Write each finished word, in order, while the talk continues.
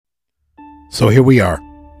So here we are,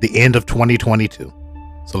 the end of 2022.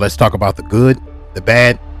 So let's talk about the good, the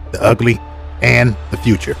bad, the ugly, and the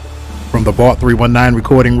future. From the Vault 319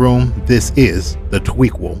 recording room, this is the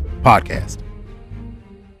Tweakwool Podcast.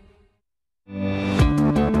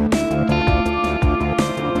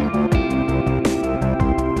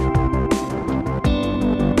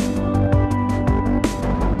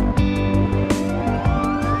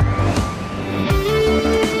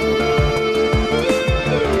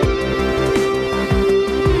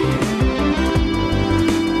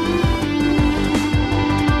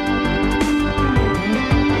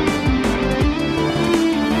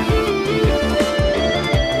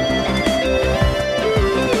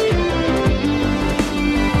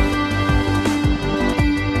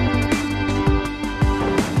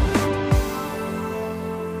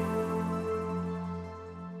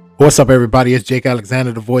 What's up, everybody? It's Jake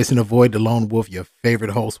Alexander, the voice in the void, the lone wolf, your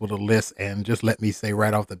favorite host with a list. And just let me say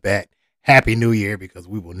right off the bat, Happy New Year, because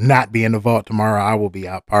we will not be in the vault tomorrow. I will be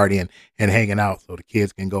out partying and hanging out so the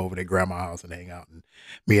kids can go over to grandma's house and hang out. And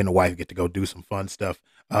me and the wife get to go do some fun stuff.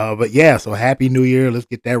 But yeah, so Happy New Year. Let's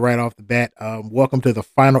get that right off the bat. Welcome to the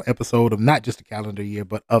final episode of not just the calendar year,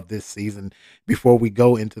 but of this season before we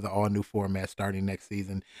go into the all new format starting next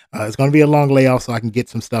season. It's going to be a long layoff so I can get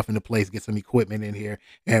some stuff into place, get some equipment in here.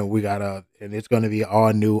 And and it's going to be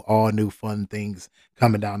all new fun things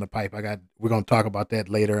coming down the pipe. We're going to talk about that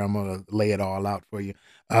later. I'm going to lay it all out for you.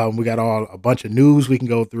 We got a bunch of news we can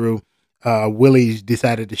go through. Willie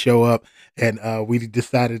decided to show up, and we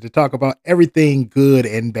decided to talk about everything good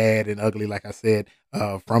and bad and ugly, like I said,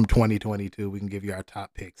 from 2022. We can give you our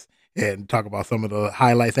top picks and talk about some of the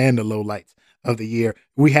highlights and the lowlights of the year.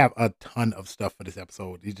 We have a ton of stuff for this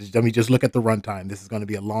episode. Just look at the runtime. This is going to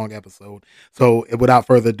be a long episode. So without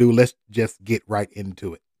further ado, let's just get right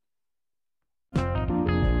into it.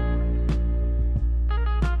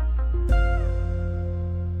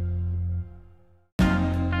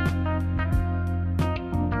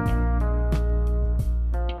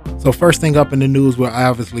 So first thing up in the news, we're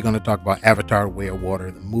obviously going to talk about Avatar: Way of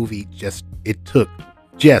Water. The movie it took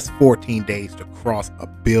just 14 days to cross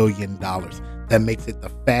 $1 billion. That makes it the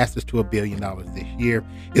fastest to $1 billion this year.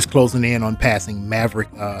 It's closing in on passing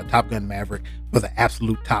Top Gun Maverick for the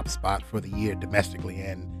absolute top spot for the year domestically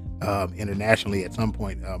and internationally at some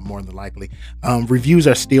point, more than likely. Reviews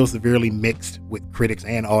are still severely mixed with critics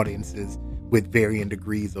and audiences with varying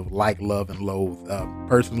degrees of like, love, and loathe.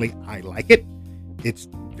 Personally, I like it. It's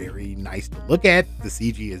very nice to look at. The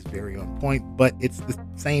CG is very on point, but it's the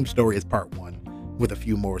same story as part one with a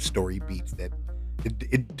few more story beats that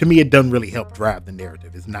to me, it doesn't really help drive the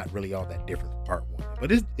narrative. It's not really all that different from part one,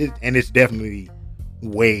 but it's definitely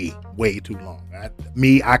way too long.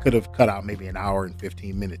 I could have cut out maybe an hour and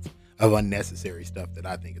 15 minutes of unnecessary stuff that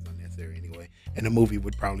I think is unnecessary anyway, and the movie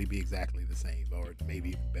would probably be exactly the same or maybe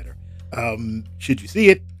even better. Should you see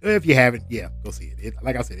it? If you haven't, yeah, go see it.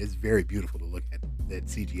 Like I said, it's very beautiful to look at. That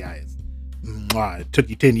CGI is. It took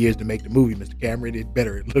you 10 years to make the movie, Mr. Cameron. It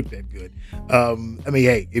better look that good.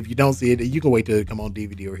 Hey, if you don't see it, you can wait till it come on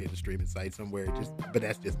DVD or hit a streaming site somewhere. But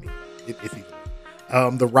that's just me. It's either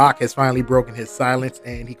way. The Rock has finally broken his silence,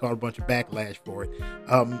 and he caught a bunch of backlash for it.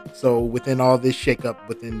 So within all this shakeup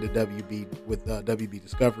within the WB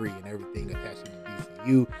Discovery and everything attached to the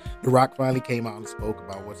DCU, The Rock finally came out and spoke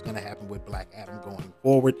about what's going to happen with Black Adam going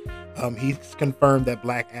forward. He's confirmed that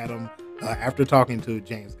Black Adam, after talking to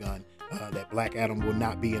James Gunn, that Black Adam will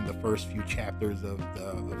not be in the first few chapters of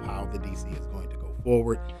how the DC is going to go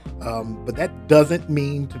forward. But that doesn't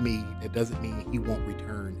mean he won't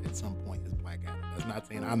return at some point as Black Adam. That's not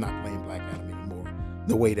saying I'm not playing Black Adam anymore,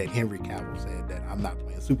 the way that Henry Cavill said that I'm not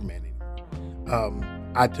playing Superman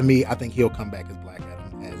anymore. I think he'll come back as Black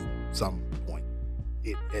Adam at some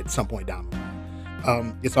point down the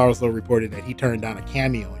line. It's also reported that he turned down a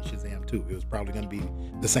cameo in Shazam 2. It was probably going to be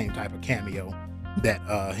the same type of cameo that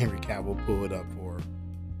Henry Cavill pulled up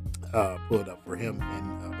for him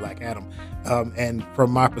in Black Adam. And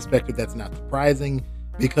from my perspective, that's not surprising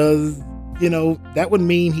because that would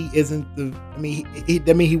mean he isn't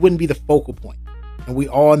he wouldn't be the focal point. And we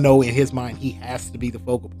all know in his mind he has to be the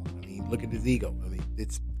focal point. Look at his ego.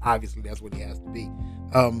 It's obviously that's what he has to be.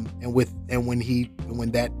 And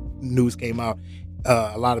when that news came out,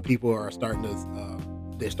 a lot of people are starting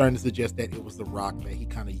to suggest that it was The Rock, that he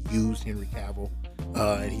kind of used Henry Cavill,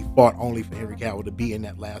 and he fought only for Henry Cavill to be in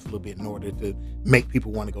that last little bit in order to make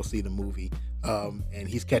people want to go see the movie. And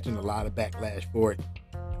he's catching a lot of backlash for it.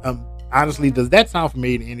 Honestly, does that sound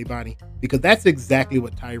familiar to anybody? Because that's exactly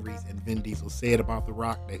what Tyrese and Vin Diesel said about The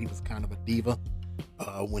Rock, that he was kind of a diva.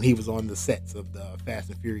 when he was on the sets of the Fast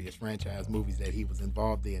and Furious franchise movies that he was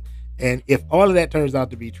involved in. And if all of that turns out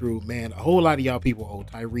to be true, man, a whole lot of y'all people owe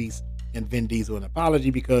Tyrese and Vin Diesel an apology,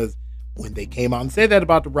 because when they came out and said that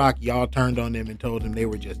about The Rock, y'all turned on them and told them they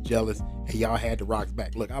were just jealous and y'all had The Rock's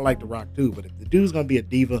back. Look, I like The Rock too, but if the dude's gonna be a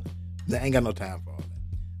diva, they ain't got no time for all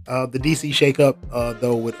that. The DC shakeup,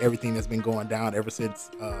 though, with everything that's been going down ever since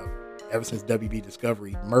WB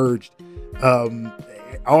Discovery merged,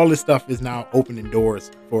 all this stuff is now opening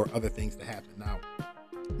doors for other things to happen. Now,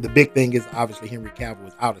 the big thing is obviously Henry Cavill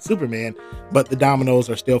is out as Superman, but the dominoes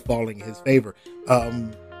are still falling in his favor.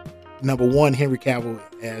 Number one, Henry Cavill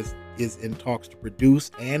is in talks to produce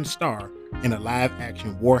and star in a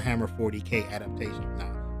live-action Warhammer 40K adaptation.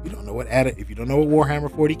 Now, if you don't know what Warhammer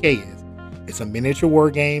 40K is, it's a miniature war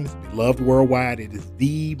game, beloved worldwide. It is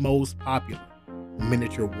the most popular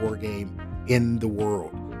miniature war game in the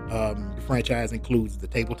world. The franchise includes the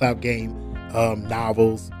tabletop game,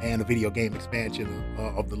 novels, and a video game expansion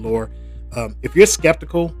of the lore. If you're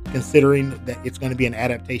skeptical, considering that it's going to be an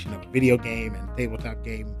adaptation of a video game and a tabletop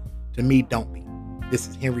game, to me, don't be. This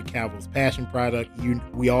is Henry Cavill's passion product.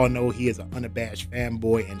 We all know he is an unabashed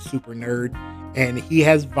fanboy and super nerd, and he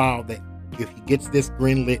has vowed that if he gets this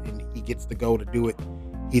greenlit and he gets to go to do it,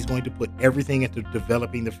 he's going to put everything into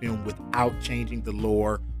developing the film without changing the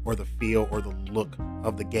lore or the feel or the look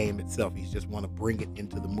of the game itself. He's just want to bring it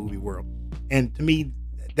into the movie world. And to me,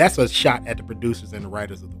 that's a shot at the producers and the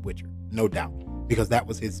writers of The Witcher, no doubt, because that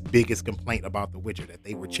was his biggest complaint about The Witcher, that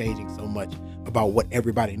they were changing so much about what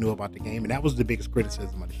everybody knew about the game. And that was the biggest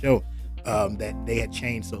criticism of the show, that they had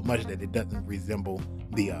changed so much that it doesn't resemble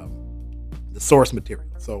the source material.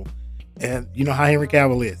 So, and you know how Henry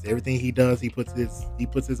Cavill is. Everything he does, he puts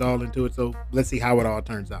his all into it. So let's see how it all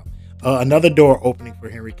turns out. Another door opening for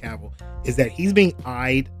Henry Cavill is that he's being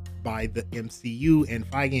eyed by the MCU and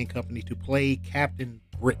Feige and company to play Captain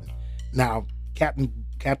Britain. Now, Captain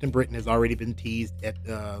Britain has already been teased at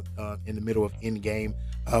in the middle of Endgame,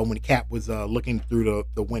 when Cap was looking through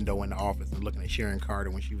the window in the office and looking at Sharon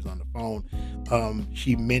Carter when she was on the phone.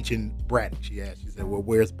 She mentioned Braddock. She said, "Well,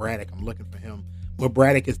 where's Braddock? I'm looking for him." Well,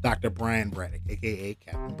 Braddock is Dr. Brian Braddock, aka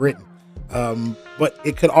Captain Britain. But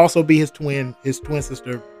it could also be his twin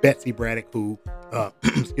sister Betsy Braddock, who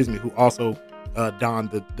who also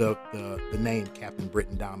donned the name Captain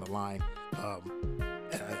Britain down the line.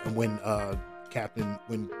 When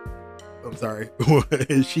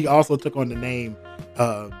she also took on the name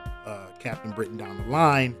Captain Britain down the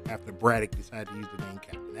line after Braddock decided to use the name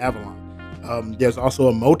Captain Avalon. There's also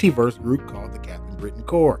a multiverse group called the Captain Britain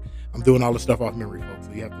Corps. I'm doing all this stuff off memory, folks,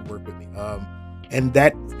 so you have to work with me. And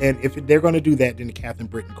if they're going to do that, then the Captain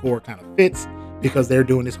Britain Corps kind of fits, because they're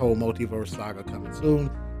doing this whole multiverse saga coming soon.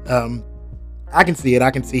 I can see it.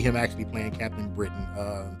 I can see him actually playing Captain Britain.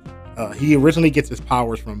 He originally gets his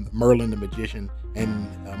powers from Merlin the Magician and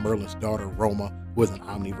Merlin's daughter Roma, who is an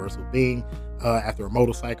omniversal being, after a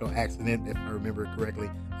motorcycle accident, if I remember it correctly.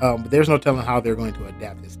 But there's no telling how they're going to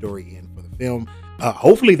adapt this story in for the film.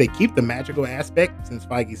 Hopefully they keep the magical aspect, since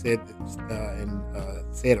Feige said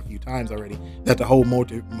said a few times already that the whole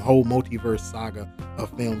multiverse saga of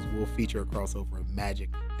films will feature a crossover of magic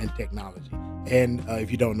and technology. And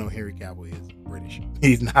if you don't know, Henry Cavill is British.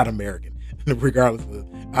 He's not American. Regardless of,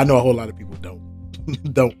 I know a whole lot of people don't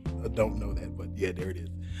know that, but yeah, there it is.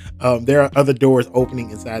 There are other doors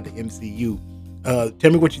opening inside the MCU.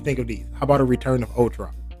 Tell me what you think of these. How about a return of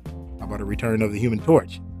Ultron? How about a return of the Human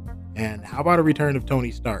Torch? And how about a return of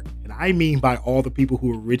Tony Stark? And I mean by all the people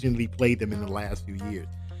who originally played them in the last few years.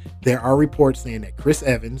 There are reports saying that Chris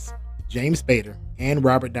Evans, James Spader, and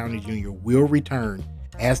Robert Downey Jr. will return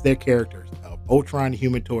as their characters of Ultron,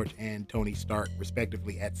 Human Torch, and Tony Stark,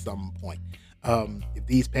 respectively, at some point. If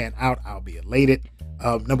these pan out, I'll be elated.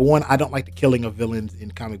 Number one, I don't like the killing of villains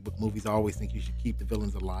in comic book movies. I always think you should keep the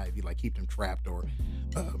villains alive. You keep them trapped or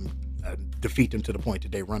defeat them to the point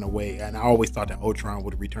that they run away. And I always thought that Ultron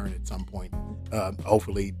would return at some point,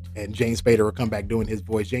 hopefully. And James Spader will come back doing his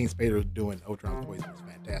voice. James Spader doing Ultron's voice was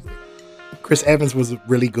fantastic. Chris Evans was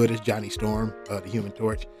really good as Johnny Storm, the Human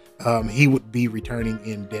Torch. He would be returning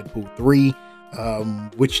in Deadpool 3,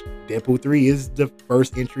 which Deadpool 3 is the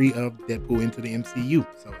first entry of Deadpool into the MCU.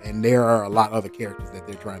 So, and there are a lot of other characters that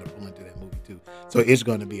they're trying to pull into that movie too. So it's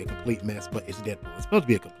going to be a complete mess, but it's Deadpool. It's supposed to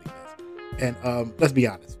be a complete mess. And let's be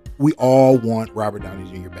honest, we all want Robert Downey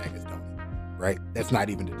Jr. back as Tony, right? That's not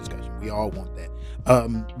even the discussion. We all want that.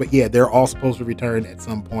 But yeah, they're all supposed to return at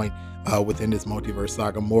some point within this multiverse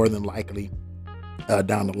saga, more than likely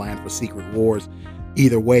down the line for Secret Wars.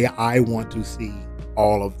 Either way, I want to see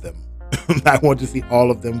all of them. I want to see all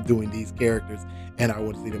of them doing these characters, and I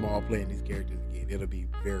want to see them all playing these characters again. It'll be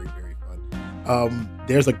very, very fun.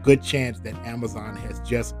 there's a good chance that Amazon has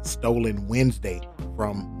just stolen Wednesday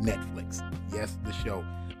from Netflix. Yes, the show.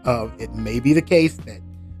 It may be the case that,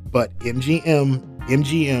 but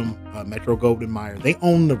MGM, Metro Goldwyn Mayer, they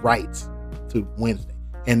own the rights to Wednesday,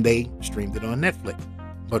 and they streamed it on Netflix.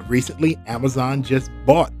 But recently, Amazon just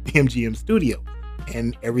bought MGM Studios,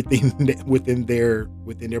 and everything within their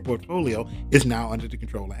portfolio is now under the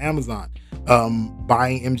control of Amazon.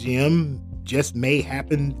 Buying MGM just may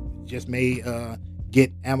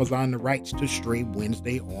get Amazon the rights to stream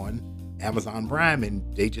Wednesday on Amazon Prime,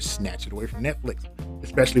 and they just snatch it away from Netflix,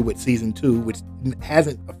 especially with season 2, which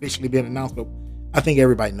hasn't officially been announced, but I think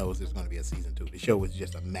everybody knows there's going to be a season 2. The show is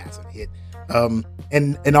just a massive hit.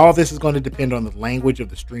 And all this is going to depend on the language of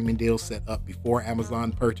the streaming deal set up before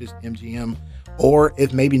Amazon purchased MGM, or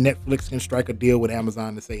if maybe Netflix can strike a deal with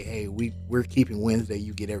Amazon to say, hey, we're keeping Wednesday,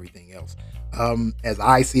 you get everything else. As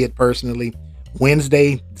I see it personally,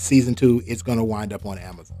 Wednesday season 2 is going to wind up on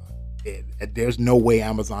Amazon. There's no way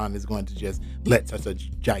Amazon is going to just let such a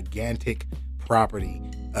gigantic property,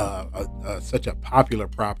 such a popular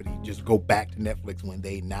property, just go back to Netflix when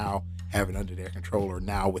they now have it under their control or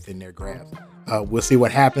now within their grasp. We'll see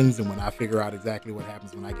what happens, and when I figure out exactly what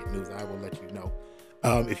happens, when I get news, I will let you know.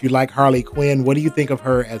 If you like Harley Quinn, what do you think of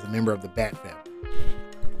her as a member of the Bat family?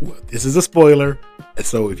 Well, this is a spoiler,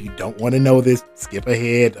 so if you don't want to know this, skip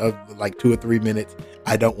ahead of like 2 or 3 minutes.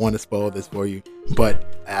 I don't want to spoil this for you,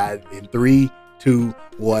 but in 3, 2,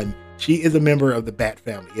 1, she is a member of the Bat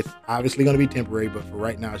family. It's obviously going to be temporary, but for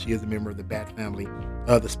right now, she is a member of the Bat family.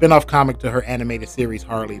 The spinoff comic to her animated series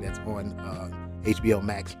Harley, that's on HBO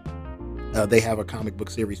Max. They have a comic book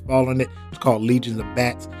series following it. It's called Legions of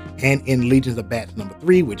Bats, and in Legions of Bats number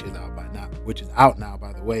 3, which is out now,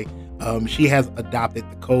 by the way, she has adopted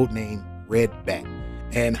the code name Red Bat.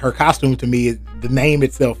 And her costume, to me, the name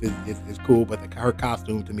itself is cool, but her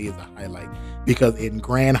costume to me is a highlight, because in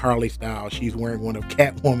grand Harley style, she's wearing one of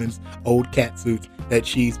Catwoman's old cat suits that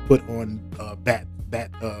she's put on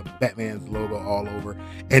Batman's logo all over,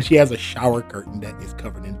 and she has a shower curtain that is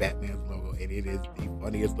covered in Batman's logo, and it is the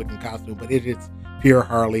funniest looking costume, but it is pure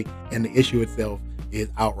Harley, and the issue itself is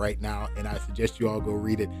out right now, and I suggest you all go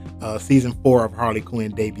read it. Season 4 of Harley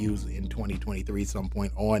Quinn debuts in 2023 some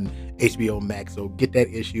point on HBO Max, so get that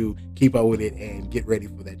issue, keep up with it, and get ready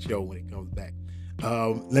for that show when it comes back.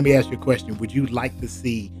 Let me ask you a question. Would you like to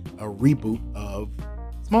see a reboot of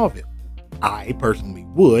Smallville? I personally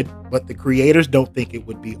would, but the creators don't think it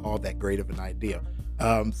would be all that great of an idea.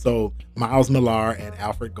 So Miles Millar and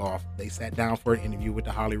Alfred Goff, they sat down for an interview with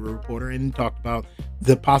the Hollywood Reporter and talked about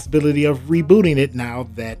the possibility of rebooting it now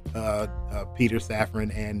that Peter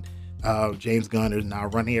Safran and James Gunn is now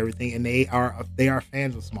running everything, and they are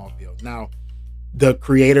fans of Smallville. Now, the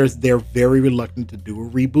creators, they're very reluctant to do a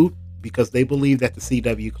reboot because they believe that the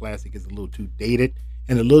CW classic is a little too dated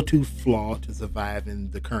and a little too flawed to survive in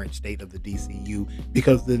the current state of the DCU,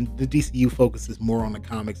 because the DCU focuses more on the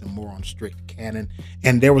comics and more on strict canon,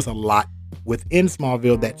 and there was a lot within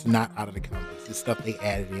Smallville that's not out of the comics. It's stuff they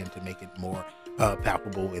added in to make it more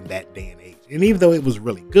palpable in that day and age. And even though it was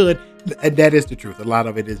really good, that is the truth. A lot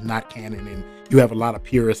of it is not canon, and you have a lot of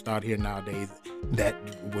purists out here nowadays that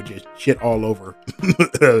would just shit all over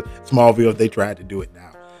Smallville if they tried to do it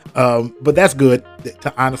now. But that's good.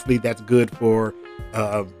 Honestly, that's good for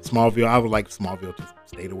Smallville. I would like Smallville to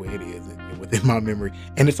stay the way it is and within my memory.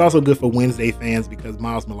 And it's also good for Wednesday fans because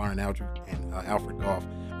Miles Millar and Alfred Goff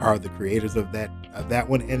are the creators of that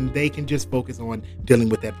one, and they can just focus on dealing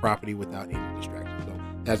with that property without any distractions. So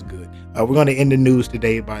that's good. We're going to end the news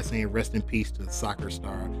today by saying rest in peace to soccer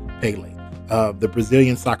star Pele. The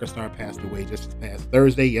Brazilian soccer star passed away just this past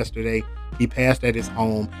Thursday. Yesterday, he passed at his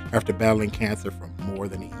home after battling cancer for more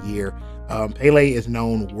than a year. Pele is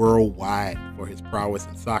known worldwide for his prowess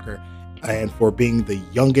in soccer and for being the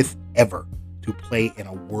youngest ever to play in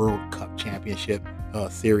a World Cup Championship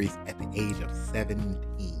series at the age of 17.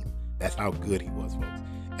 That's how good he was, folks.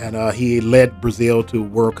 And he led Brazil to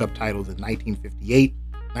World Cup titles in 1958,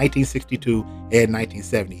 1962, and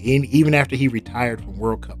 1970. And even after he retired from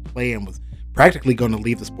World Cup play and was practically going to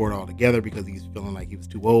leave the sport altogether because he's feeling like he was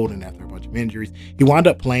too old and after a bunch of injuries, he wound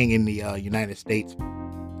up playing in the United States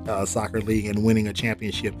Soccer League and winning a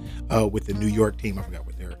championship with the New York team. I forgot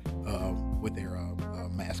what their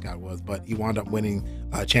mascot was, but he wound up winning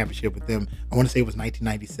a championship with them. I want to say it was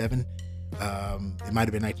 1997. It might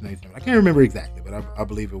have been 1997. I can't remember exactly, but I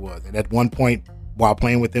believe it was. And at one point, while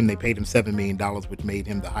playing with them, they paid him $7 million, which made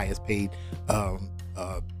him the highest paid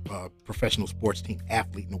professional sports team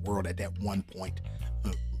athlete in the world at that one point.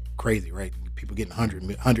 Crazy, right? People getting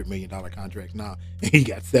 $100 million contracts now, and he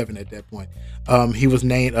got $7 at that point. He was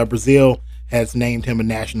named Brazil has named him a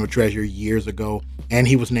national treasure years ago, and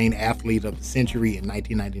he was named Athlete of the Century in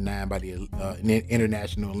 1999 by the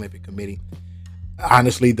International Olympic Committee.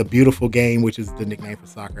 Honestly, the beautiful game, which is the nickname for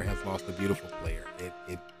soccer, has lost a beautiful player.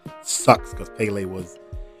 It sucks because Pele was,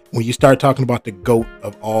 when you start talking about the GOAT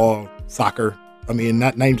of all soccer, I mean,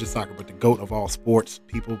 not named just soccer, but the GOAT of all sports,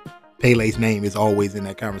 Pele's name is always in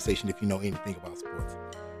that conversation if you know anything about sports.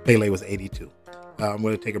 Pele was 82. I'm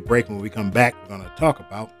going to take a break. When we come back, we're going to talk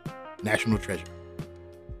about National Treasure.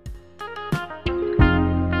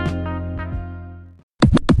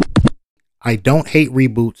 I don't hate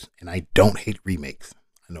reboots and I don't hate remakes.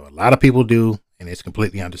 I know a lot of people do, and it's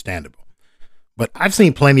completely understandable. But I've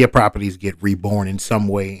seen plenty of properties get reborn in some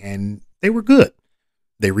way, and they were good.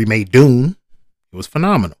 They remade Dune. It was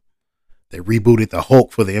phenomenal. They rebooted the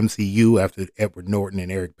Hulk for the MCU after Edward Norton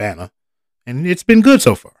and Eric Bana, and it's been good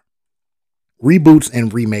so far. Reboots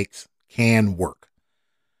and remakes can work.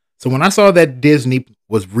 So when I saw that Disney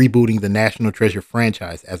was rebooting the National Treasure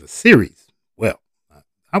franchise as a series, well,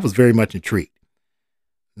 I was very much intrigued.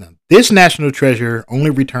 Now, this National Treasure only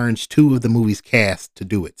returns two of the movie's cast to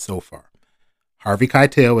do it so far. Harvey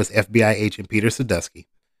Keitel as FBI agent Peter Sadusky,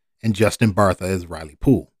 and Justin Bartha as Riley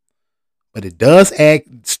Poole. But it does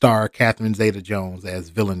star Catherine Zeta-Jones as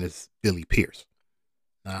villainous Billy Pierce.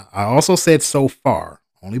 Now, I also said so far,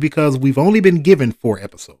 only because we've only been given 4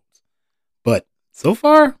 episodes. But so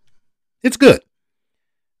far, it's good.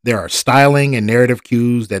 There are styling and narrative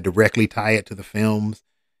cues that directly tie it to the films.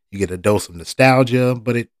 You get a dose of nostalgia,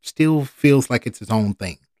 but it still feels like it's its own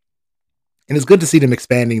thing. And it's good to see them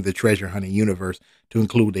expanding the treasure hunting universe to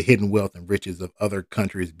include the hidden wealth and riches of other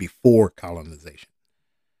countries before colonization.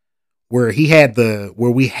 Where we had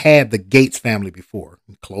the Gates family before,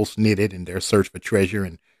 close knitted in their search for treasure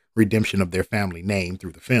and redemption of their family name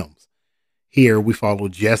through the films. Here we follow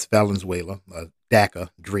Jess Valenzuela, a DACA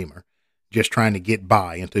dreamer, just trying to get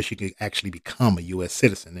by until she could actually become a U.S.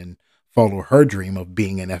 citizen and follow her dream of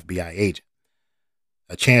being an FBI agent.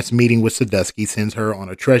 A chance meeting with Sadusky sends her on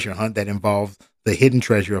a treasure hunt that involves the hidden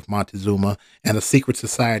treasure of Montezuma and a secret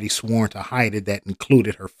society sworn to hide it that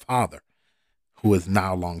included her father, who is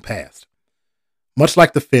now long past. Much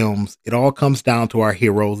like the films, it all comes down to our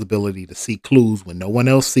hero's ability to see clues when no one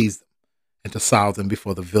else sees them and to solve them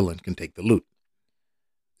before the villain can take the loot.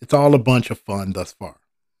 It's all a bunch of fun thus far.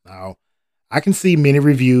 Now, I can see many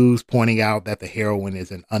reviews pointing out that the heroine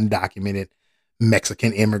is an undocumented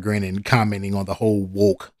Mexican immigrant and commenting on the whole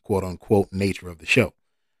woke, quote unquote, nature of the show.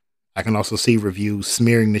 I can also see reviews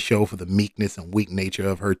smearing the show for the meekness and weak nature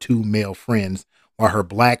of her 2 male friends, while her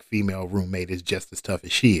black female roommate is just as tough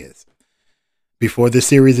as she is. Before this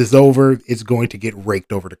series is over, it's going to get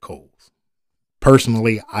raked over the coals.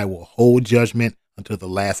 Personally, I will hold judgment until the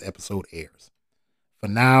last episode airs. For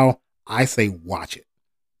now, I say watch it.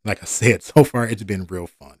 Like I said, so far it's been real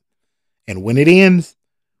fun. And when it ends,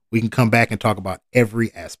 we can come back and talk about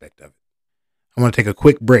every aspect of it. I'm going to take a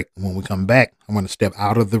quick break. When we come back, I'm going to step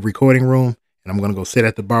out of the recording room and I'm going to go sit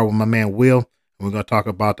at the bar with my man Will. And we're going to talk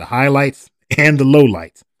about the highlights and the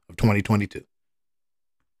lowlights of 2022.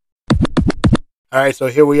 All right, so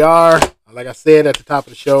here we are. Like I said at the top of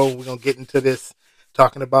the show, we're going to get into this,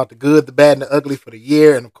 talking about the good, the bad, and the ugly for the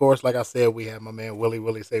year. And of course, like I said, we have my man Willie.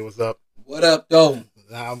 Willie, say what's up. What up, though?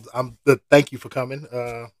 Thank you for coming.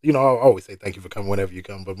 I always say thank you for coming whenever you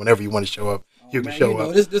come, but whenever you want to show up, you can show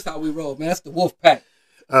up. This how we roll, man. That's the wolf pack.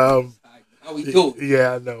 How we do it.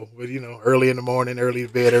 Yeah, I know. But, early in the morning, early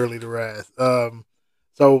to bed, early to rise.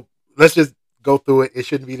 So let's just go through it. It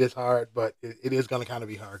shouldn't be this hard, but it is going to kind of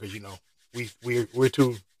be hard because, we're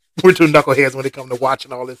too knuckleheads when it comes to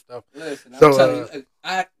watching all this stuff. Listen, I'm telling you,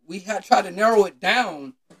 we had tried to narrow it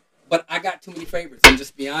down, but I got too many favorites. And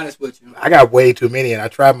just be honest with you, I got way too many, and I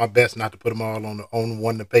tried my best not to put them all on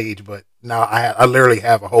one page. But now I literally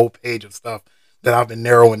have a whole page of stuff that I've been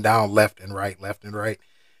narrowing down left and right.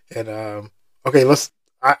 And okay,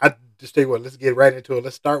 I just tell you what, let's get right into it.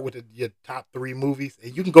 Let's start with your top 3 movies,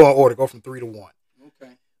 and you can go in order, go from 3 to 1.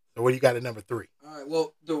 Okay. So what do you got at number 3? All right.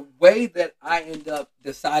 Well, the way that I end up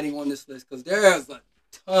deciding on this list, because there's a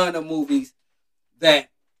ton of movies that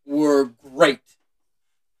were great,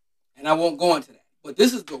 and I won't go into that. But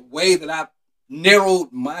this is the way that I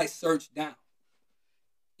narrowed my search down.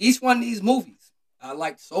 Each one of these movies I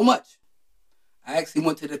liked so much, I actually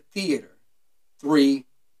went to the theater 3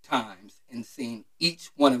 times and seen each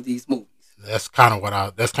one of these movies. That's kind of what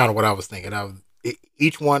I was thinking.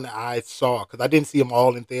 Each one I saw, because I didn't see them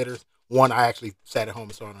all in theaters. One I actually sat at home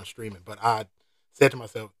and saw it on streaming. But I said to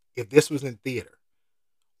myself, if this was in theater,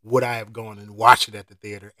 would I have gone and watched it at the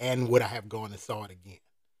theater, and would I have gone and saw it again?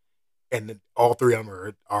 And all 3 of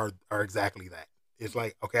them are exactly that. It's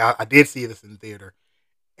like, okay, I did see this in the theater,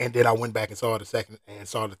 and then I went back and saw it a second and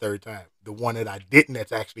saw it the third time. The one that I didn't,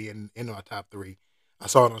 that's actually in my top three. I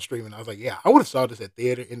saw it on streaming. I was like, yeah, I would have saw this at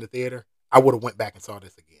theater in the theater. I would have went back and saw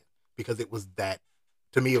this again because it was that,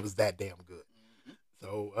 to me, it was that damn good.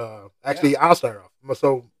 So Yeah. actually, I'll start off.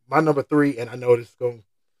 So my number three, and I know this one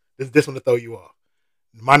to throw you off.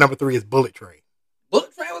 My number three is Bullet Train.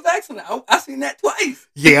 Bullet Train was excellent. I seen that twice.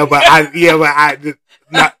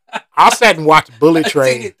 Not. I sat and watched Bullet I seen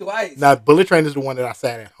Train. it twice. Now, Bullet Train is the one that I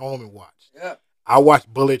sat at home and watched. Yeah. I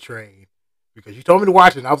watched Bullet Train because you told me to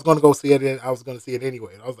watch it, and I was going to go see it. I was going to see it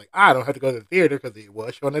anyway. And I was like, I don't have to go to the theater because it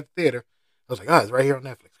was showing at the theater. I was like, it's right here on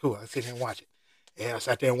Netflix. Cool. I sit here and watch it. And I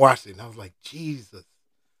sat there and watched it, and I was like, Jesus.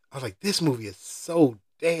 I was like, this movie is so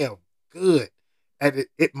damn good. And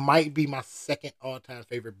it might be my second all-time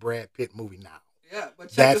favorite Brad Pitt movie now. Yeah, but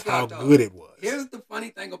check That's this how out, though. good it was. Here's the funny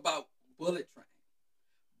thing about Bullet Train.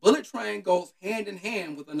 Bullet Train goes hand in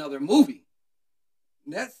hand with another movie.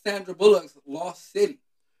 And that's Sandra Bullock's Lost City.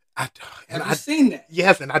 Have you seen that?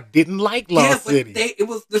 Yes, and I didn't like Lost City. It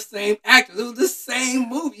was the same actors. It was the same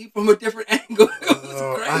movie from a different angle. It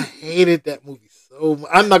was crazy. I hated that movie so much.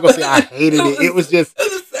 I'm not gonna say I hated it. It was just.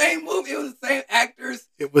 It was the same movie. It was the same actors.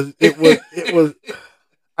 It was.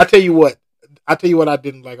 I tell you what. I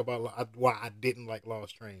didn't like about why I didn't like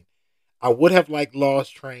Lost Train. I would have liked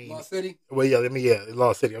Lost Train. Lost City. Well,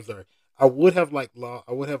 Lost City. I'm sorry. I would have liked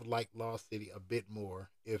Lost City a bit more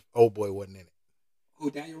if Old Boy wasn't in it. Who,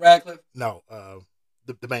 Daniel Radcliffe? No,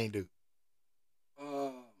 the main dude.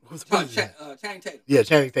 Channing Tatum. Yeah,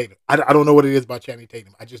 Channing Tatum. I don't know what it is about Channing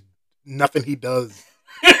Tatum. I just nothing he does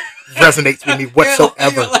resonates with me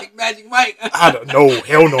whatsoever. You don't like Magic Mike? I don't know.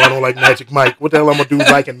 Hell no, I don't like Magic Mike. What the hell I'm gonna do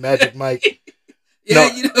liking Magic Mike? Yeah,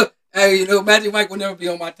 Magic Mike will never be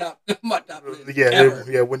on my top list.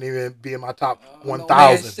 Yeah, wouldn't even be in my top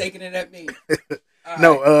 1,000. No, shaking it at me.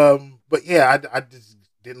 But yeah, I just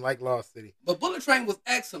didn't like Lost City. But Bullet Train was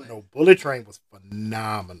excellent. No, Bullet Train was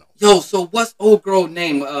phenomenal. Yo, so what's old girl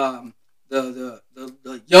name?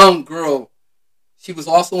 The young girl. She was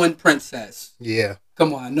also in Princess. Yeah.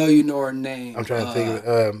 Come on, I know you know her name. I'm trying to think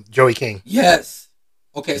of it. Joey King. Yes.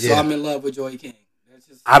 Okay, so I'm in love with Joey King.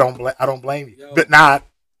 I don't blame you. Yo. But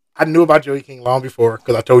I knew about Joey King long before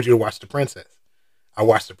because I told you to watch The Princess. I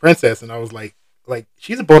watched The Princess and I was like,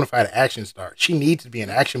 she's a bona fide action star. She needs to be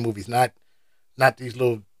in action movies, not these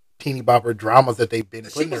little teeny bopper dramas that they've been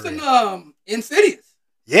putting her in. She was in Insidious.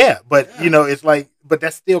 Yeah, but it's like, but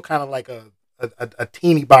that's still kind of like a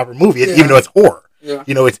teeny bopper movie, even though it's horror. Yeah.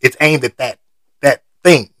 It's aimed at that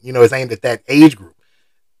thing. It's aimed at that age group.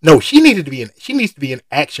 No, she needs to be in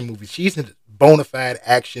action movies. She's a bona fide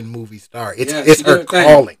action movie star. It's her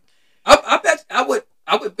calling. I bet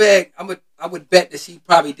I would bet that she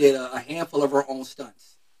probably did a handful of her own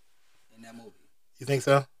stunts in that movie. You think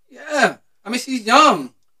so? Yeah. I mean, she's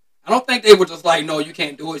young. I don't think they were just like, no, you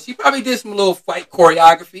can't do it. She probably did some little fight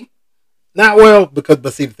choreography. Not well,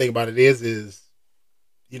 but see, the thing about it is,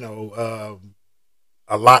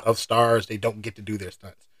 a lot of stars, they don't get to do their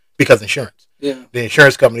stunts because insurance. Yeah. The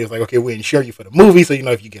insurance company is like, okay, we insure you for the movie, so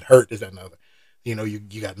if you get hurt, this, that, and other.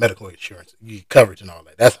 You got medical insurance, you get coverage and all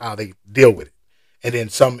that. That's how they deal with it. And then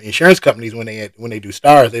some insurance companies, when they do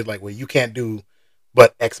stars, they're like, well, you can't do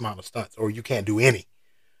but X amount of stunts, or you can't do any,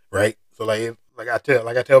 right? So like I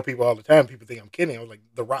tell people all the time, people think I'm kidding. I was like,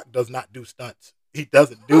 The Rock does not do stunts. He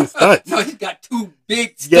doesn't do stunts. No, he's got two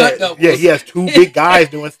big stunt doubles. Yeah, he has two big guys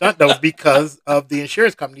doing stunt doubles because of the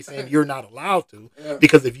insurance company saying you're not allowed to. Yeah.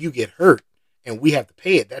 Because if you get hurt and we have to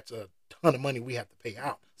pay it, that's a ton of money we have to pay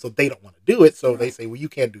out. So they don't want to do it. So they say, well, you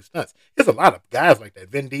can't do stunts. There's a lot of guys like that.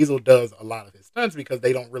 Vin Diesel does a lot of his stunts because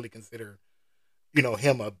they don't really consider,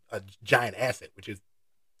 him a giant asset, which is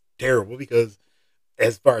terrible because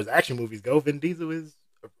as far as action movies go, Vin Diesel is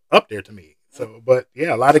up there to me. So, but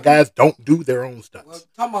yeah, a lot of guys don't do their own stunts. Well,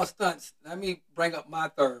 talking about stunts, let me bring up my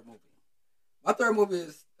third movie. My third movie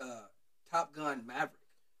is Top Gun Maverick.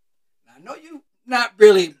 Now, I know you're not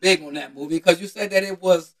really big on that movie because you said that it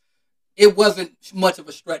wasn't much of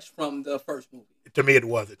a stretch from the first movie. To me, it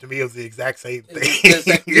wasn't. To me, it was the exact same thing. It was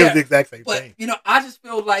the exact same thing. But, I just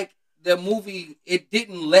feel like the movie, it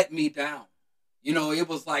didn't let me down. It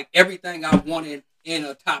was like everything I wanted in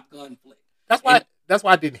a Top Gun flick. That's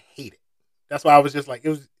why I didn't hate it. That's why I was just like, it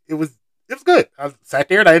was good. I sat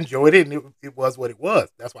there and I enjoyed it, and it was what it was.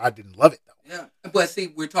 That's why I didn't love it, though. Yeah, but see,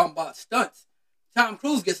 we're talking about stunts. Tom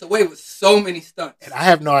Cruise gets away with so many stunts. And I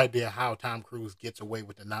have no idea how Tom Cruise gets away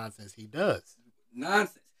with the nonsense he does.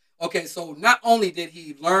 Nonsense. Okay, so not only did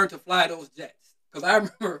he learn to fly those jets, because I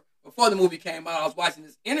remember before the movie came out, I was watching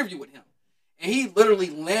this interview with him, and he literally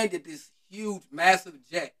landed this huge, massive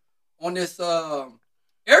jet on this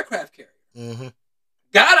aircraft carrier. Mm-hmm.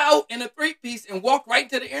 Got out in a 3-piece and walked right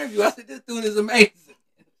into the interview. I said, this dude is amazing.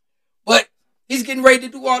 But he's getting ready to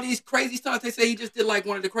do all these crazy stunts. They say he just did like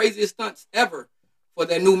one of the craziest stunts ever for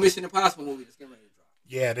that new Mission Impossible movie that's getting ready to drop.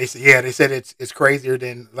 Yeah, they said it's crazier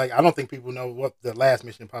than, like, I don't think people know what the last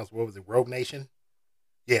Mission Impossible, what was it, Rogue Nation?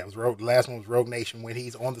 Yeah, it was Rogue. The last one was Rogue Nation when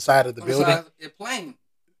he's on the side of the building. Side of the plane.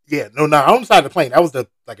 Yeah, no, on the side of the plane. That was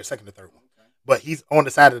like a second or third one. Okay. But he's on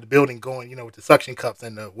the side of the building going, with the suction cups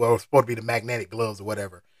and it's supposed to be the magnetic gloves or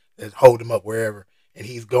whatever that hold him up wherever. And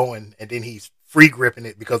he's going, and then he's free gripping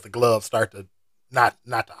it because the gloves start to not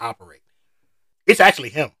to operate. It's actually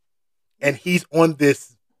him, and he's on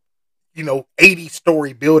this,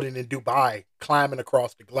 80-story building in Dubai, climbing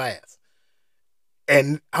across the glass.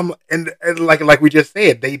 And like we just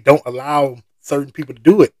said, they don't allow certain people to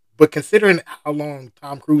do it. But considering how long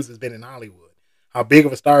Tom Cruise has been in Hollywood, how big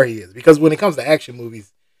of a star he is, because when it comes to action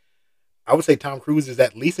movies, I would say Tom Cruise is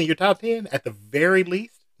at least in your top 10, at the very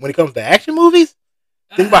least. When it comes to action movies,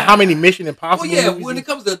 think about how many Mission Impossible movies. When it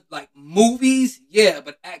comes to like movies,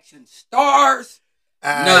 but action stars,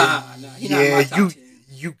 nah, he's not in my top 10.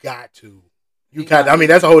 You got to. I mean,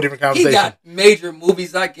 that's a whole different conversation. He got major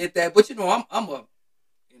movies, I get that, but I'm a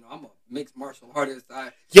mixed martial artist.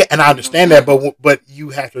 And I understand that, but you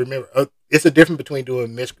have to remember, it's a difference between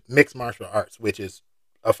doing mixed martial arts, which is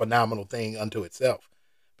a phenomenal thing unto itself.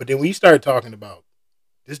 But then when you start talking about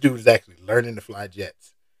this dude is actually learning to fly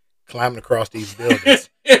jets, climbing across these buildings,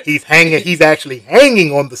 he's actually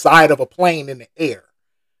hanging on the side of a plane in the air.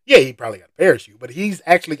 Yeah, he probably got a parachute, but he's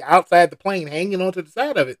actually outside the plane, hanging onto the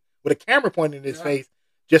side of it with a camera pointed in his face,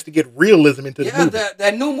 just to get realism into the movie.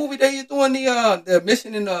 That new movie that you're doing, the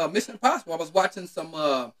Mission Impossible. I was watching some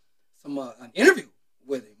an interview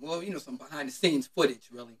with him. Well, some behind the scenes footage,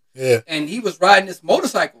 really. Yeah. And he was riding this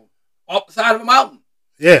motorcycle off the side of a mountain.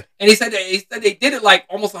 Yeah. And he said they did it like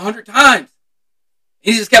almost 100 times.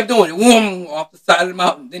 He just kept doing it, whoom, off the side of the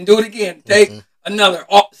mountain. Then do it again. Take another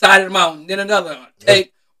off the side of the mountain. Then another.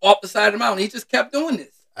 Take off the side of the mountain. He just kept doing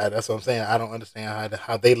this. That's what I'm saying. I don't understand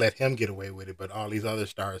how they let him get away with it, but all these other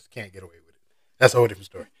stars can't get away with it. That's a whole different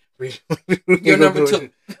story. You're number 2.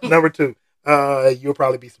 Number 2. You'll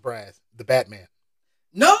probably be surprised. The Batman.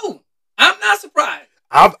 No, I'm not surprised.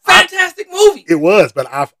 Fantastic movie. It was, but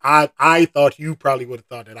I thought you probably would have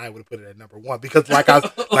thought that I would have put it at number 1 because like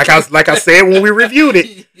I said when we reviewed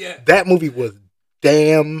it, that movie was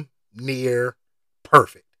damn near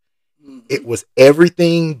perfect. Mm-hmm. It was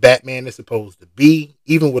everything Batman is supposed to be,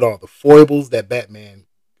 even with all the foibles that Batman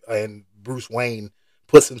and Bruce Wayne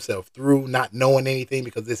puts himself through, not knowing anything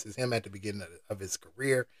because this is him at the beginning of his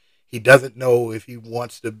career. He doesn't know if he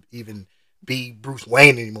wants to even be Bruce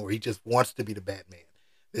Wayne anymore. He just wants to be the Batman.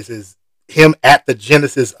 This is him at the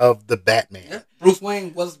genesis of the Batman. Yeah. Bruce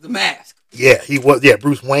Wayne was the mask. Yeah, he was. Yeah,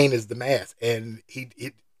 Bruce Wayne is the mask, and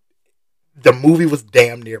the movie was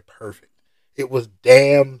damn near perfect. It was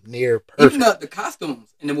damn near perfect. Even the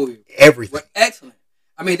costumes in the movie, everything, were excellent.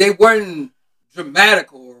 I mean, they weren't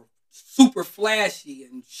dramatic or super flashy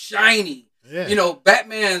and shiny. Yeah.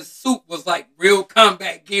 Batman's suit was like real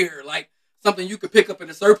combat gear, like something you could pick up in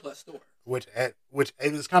a surplus store. Which it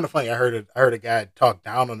was kind of funny. I heard a guy talk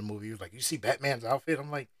down on the movie. He was like, "You see Batman's outfit?"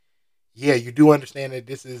 I'm like, "Yeah, you do understand that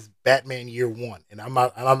this is Batman Year One." And I'm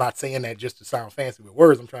not saying that just to sound fancy with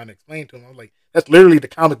words. I'm trying to explain to him. I'm like, that's literally the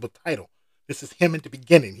comic book title. This is him at the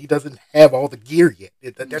beginning. He doesn't have all the gear yet.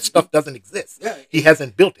 That stuff doesn't exist. Yeah, he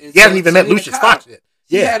hasn't built it. He hasn't even met Lucius Fox yet.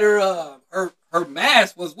 She had her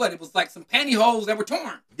mask was what? It was like some pantyhose that were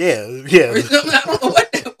torn. Yeah. I don't know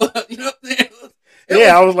what that was. You know what I'm saying?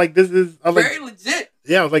 I was like, this is very legit.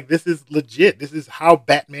 Yeah, I was like, this is legit. This is how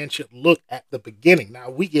Batman should look at the beginning. Now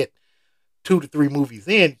we get 2 to 3 movies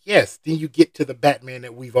in. Yes, then you get to the Batman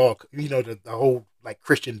that we've all, the whole like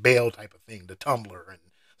Christian Bale type of thing, the Tumbler and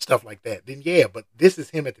stuff like that. Then but this is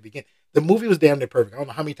him at the beginning. The movie was damn near perfect. I don't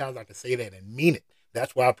know how many times I can say that and mean it.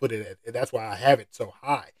 That's why I put it that's why I have it so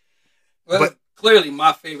high. Well, but clearly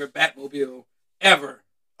my favorite Batmobile ever.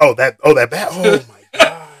 Oh that Bat. Oh my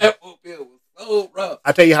god. Batmobile was so rough.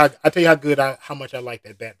 I tell you how much I like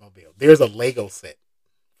that Batmobile. There's a Lego set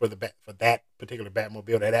for that particular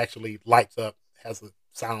Batmobile that actually lights up, has a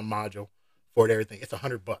sound module for it, everything. It's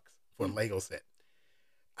 $100 for a Lego set.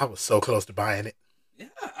 I was so close to buying it. Yeah,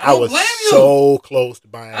 I was so close to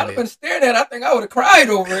buying it. I'd have been stared at. I think I would have cried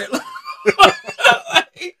over it.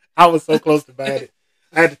 I was so close to buying it.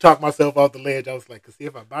 I had to talk myself off the ledge. I was like, see,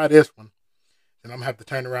 if I buy this one, then I'm going to have to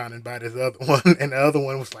turn around and buy this other one. And the other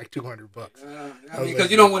one was like $200. Because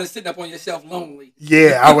you don't want to sit up on yourself lonely.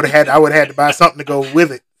 Yeah, I would have had to buy something to go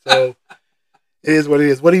with it. So it is what it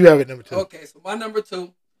is. What do you have at number 2? Okay, so my number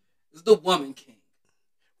 2 is The Woman King.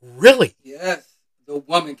 Really? Yes, The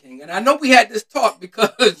Woman King. And I know we had this talk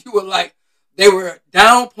because you were like, they were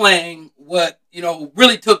downplaying what,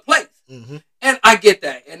 really took place. Mm-hmm. And I get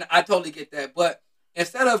that. And I totally get that. But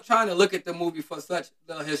instead of trying to look at the movie for such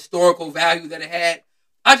the historical value that it had,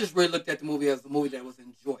 I just really looked at the movie as a movie that was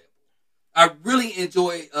enjoyable. I really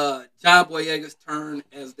enjoyed John Boyega's turn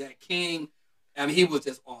as that king. I mean, he was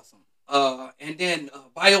just awesome. And then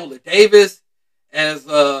Viola Davis as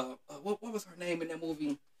what was her name in that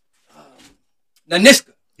movie?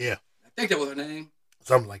 Naniska. Yeah, I think that was her name.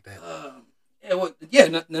 something like that.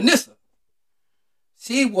 Nanissa.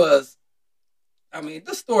 She was. I mean,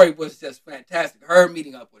 the story was just fantastic. Her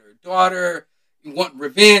meeting up with her daughter, wanting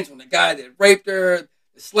revenge on the guy that raped her,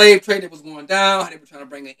 the slave trade that was going down, how they were trying to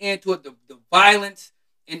bring an end to it, the violence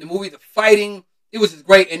in the movie, the fighting. It was just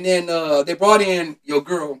great. And then they brought in your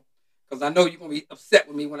girl, because I know you're going to be upset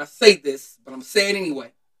with me when I say this, but I'm saying it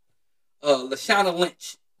anyway. Lashana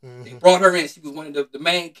Lynch. Mm-hmm. They brought her in. She was one of the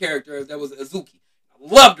main characters. That was Azuki.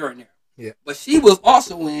 I loved her in there. Yeah. But she was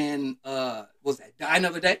also in, was that Die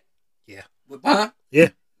Another Day? Yeah. With Bond? Yeah.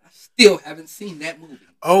 I still haven't seen that movie.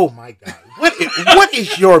 Oh, my God. What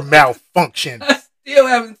is your malfunction? I still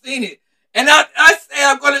haven't seen it. And I say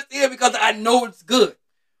I'm going to see it because I know it's good.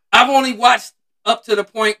 I've only watched up to the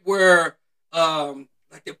point where,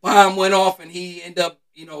 like the bomb went off and he ended up,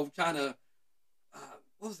 trying to,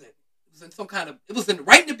 what was it? It was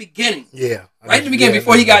right in the beginning. Yeah. Right in the beginning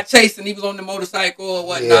before he got chased and he was on the motorcycle or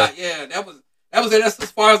whatnot. Yeah, that was it. That's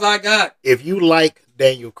as far as I got. If you like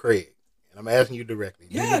Daniel Craig, and I'm asking you directly.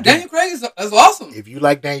 Yeah, Daniel Craig is awesome. If you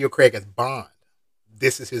like Daniel Craig as Bond,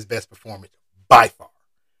 this is his best performance by far.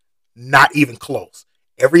 Not even close.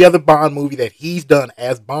 Every other Bond movie that he's done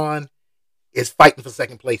as Bond is fighting for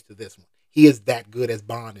second place to this one. He is that good as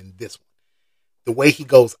Bond in this one. The way he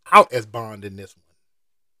goes out as Bond in this one,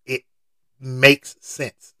 it makes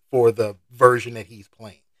sense for the version that he's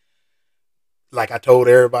playing. Like I told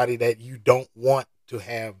everybody that you don't want to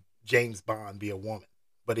have James Bond be a woman.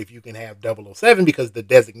 But if you can have 007, because the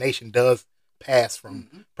designation does pass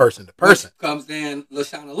from person to person. Which comes in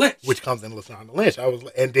Lashana Lynch.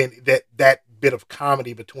 And then that bit of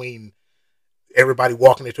comedy between everybody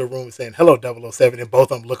walking into a room and saying, hello, 007, and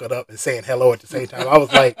both of them looking up and saying hello at the same time. I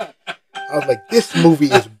was like, this movie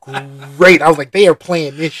is great. I was like, they are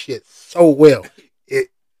playing this shit so well.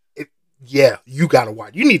 Yeah, you gotta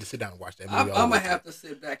watch. You need to sit down and watch that movie. I'm gonna have to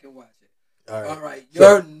sit back and watch it. All right.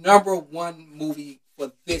 Your number one movie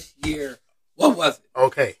for this year, what was it?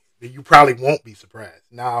 Okay, you probably won't be surprised.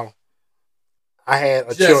 Now, I had a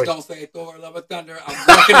choice. Just don't say Thor: Love and Thunder. I'm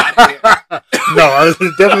walking out of here. No,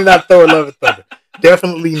 it's definitely not Thor: Love and Thunder.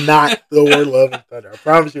 Definitely not Thor: Love and Thunder. I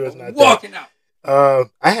promise you, it's not. Walking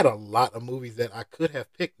out. I had a lot of movies that I could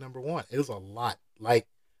have picked number one. It was a lot, like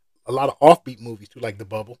a lot of offbeat movies too, like The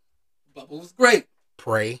Bubble. Bubble was great.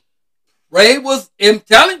 Prey was. I'm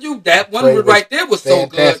telling you, that one right there was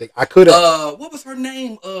fantastic. So good. I could have. What was her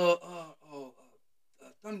name?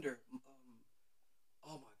 Thunder. Oh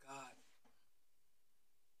my God.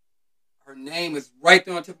 Her name is right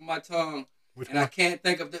there on the tip of my tongue, and I can't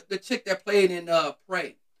think of the chick that played in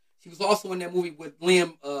Prey. She was also in that movie with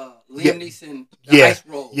Liam Neeson. Ice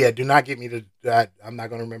Roll. Yeah, do not get me to that. I'm not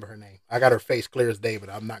going to remember her name. I got her face clear as day, but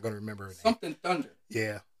I'm not going to remember her name. Something Thunder.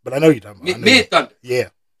 Yeah, but I know you're talking about Mid Thunder. Yeah.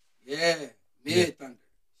 Mid Thunder.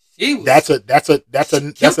 She was.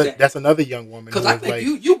 That's another young woman. Because I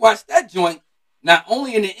think you watched that joint not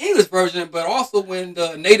only in the English version but also in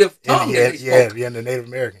the native tongue. In the Native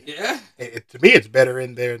American. Yeah. To me, it's better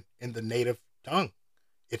in the native tongue.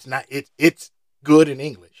 It's not. It's good in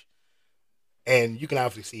English. And you can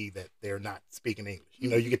obviously see that they're not speaking English.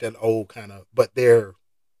 You get that old kind of, but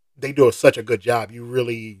they do such a good job. You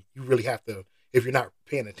really have to, if you're not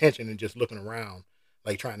paying attention and just looking around,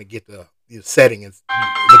 like trying to get the setting and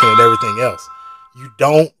looking at everything else, you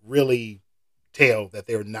don't really tell that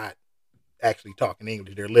they're not actually talking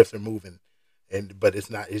English. Their lips are moving, but it's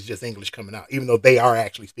not. It's just English coming out, even though they are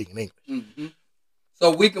actually speaking English. Mm-hmm.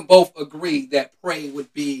 So we can both agree that Prey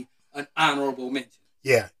would be an honorable mention.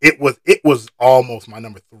 Yeah, it was almost my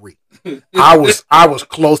number 3. I was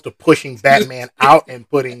close to pushing Batman out and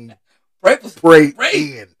putting Prey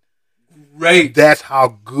in. Great. That's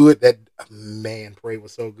how good that Prey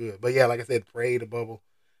was so good. But yeah, like I said, Prey, The Bubble.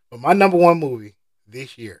 But my number one movie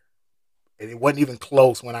this year, and it wasn't even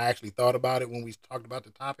close when I actually thought about it when we talked about the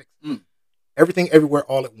topics. Everything Everywhere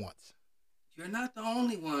All at Once. You're not the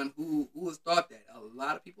only one who has thought that. A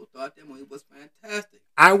lot of people thought that movie was fantastic.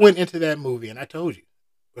 I went into that movie and I told you.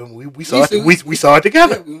 When we saw it, we saw it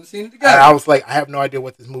together. Yeah, we've seen it together. And I was like, I have no idea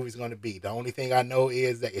what this movie's going to be. The only thing I know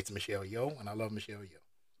is that it's Michelle Yeoh, and I love Michelle Yeoh.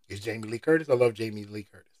 It's Jamie Lee Curtis. I love Jamie Lee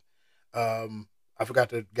Curtis. I forgot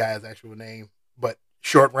the guy's actual name, but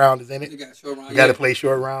Short Round is in it. You got Short Round. The guy Yeah. that plays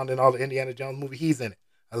Short Round in all the Indiana Jones movie, he's in it.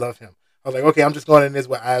 I love him. I was like, okay, I'm just going in this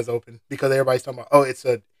with eyes open because everybody's talking about, oh, it's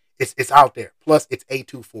out there. Plus, it's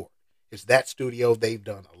A24. It's that studio. They've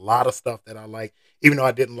done a lot of stuff that I like, even though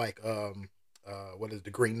I didn't like what is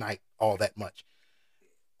the Green Knight all that much.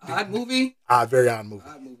 Odd movie. Very odd movie.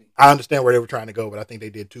 Odd movie. I understand where they were trying to go, but I think they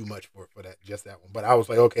did too much for that, just that one. But I was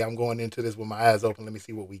like, okay, I'm going into this with my eyes open. Let me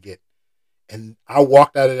see what we get. And I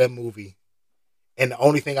walked out of that movie, and the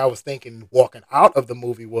only thing I was thinking walking out of the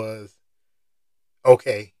movie was,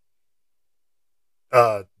 okay,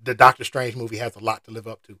 the Doctor Strange movie has a lot to live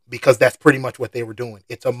up to because that's pretty much what they were doing.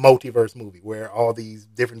 It's a multiverse movie where all these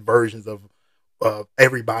different versions of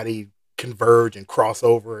everybody converge and cross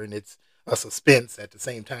over, and it's a suspense at the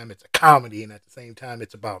same time. It's a comedy, and at the same time,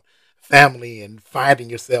 it's about family and finding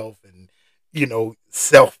yourself and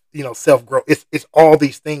self growth. It's all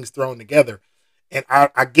these things thrown together, and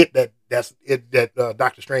I get that that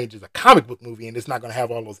Doctor Strange is a comic book movie and it's not going to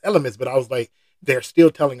have all those elements. But I was like, they're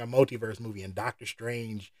still telling a multiverse movie, and Doctor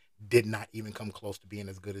Strange did not even come close to being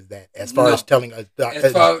as good as that. As far as telling a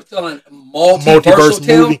multiverse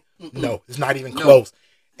movie, no, it's not even close.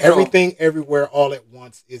 Everything, Everywhere, All at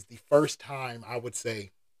Once is the first time I would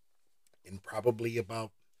say in probably about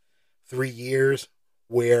 3 years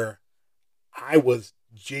where I was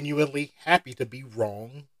genuinely happy to be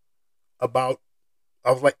wrong about.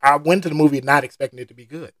 I was like, I went to the movie not expecting it to be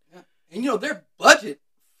good. Yeah. And their budget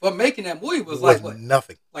for making that movie was like what?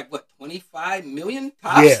 Nothing. Like what? 25 million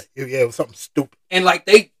tops? Yeah, it was something stupid. And like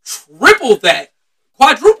they tripled that,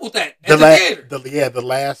 quadrupled that at the theater. The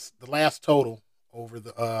last total over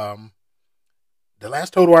the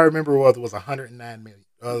last total I remember was 109 million.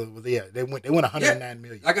 They went 109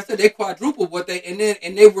 million. Like I said, they quadrupled what they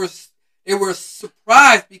were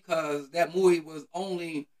surprised because that movie was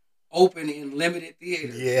only open in limited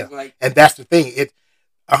theaters. Yeah, and that's the thing.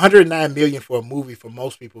 109 million for a movie for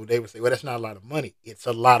most people, they would say, well, that's not a lot of money. It's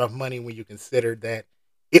a lot of money when you consider that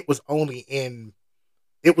it was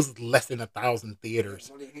less than 1,000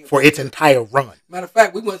 theaters for its entire run. Matter of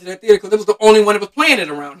fact, we went to that theater because it was the only one that was playing it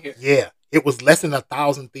around here. Yeah, it was less than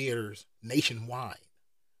 1,000 theaters nationwide.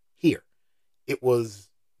 Here, it was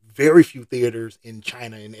very few theaters in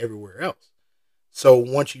China and everywhere else. So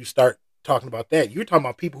once you start talking about that, you're talking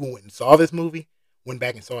about people who went and saw this movie, went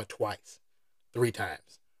back and saw it twice, 3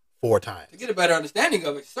 times, 4 times. To get a better understanding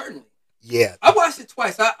of it, certainly. Yeah. I watched it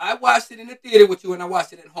twice. I watched it in the theater with you, and I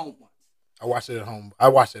watched it at home once. I watched it at home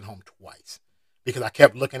twice because I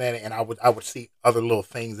kept looking at it, and I would see other little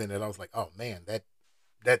things in it. I was like, oh man, that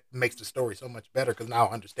makes the story so much better because now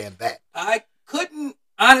I understand that. I couldn't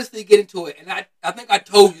honestly get into it, and I think I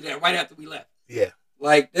told you that right after we left. Yeah.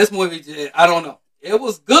 Like this movie, I don't know. It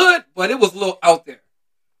was good, but it was a little out there.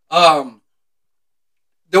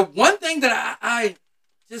 The one thing that I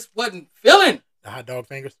just wasn't feeling. The hot dog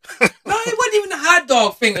fingers? No, it wasn't even the hot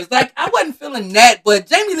dog fingers. Like, I wasn't feeling that, but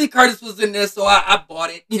Jamie Lee Curtis was in there, so I bought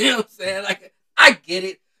it. You know what I'm saying? Like, I get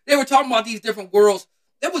it. They were talking about these different worlds.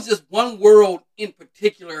 There was just one world in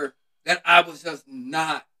particular that I was just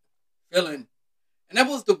not feeling. And that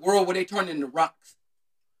was the world where they turned into rocks.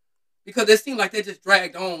 Because it seemed like they just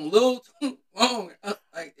dragged on a little too long.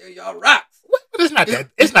 Like, y'all rocks. But it's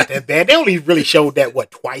not that bad. They only really showed that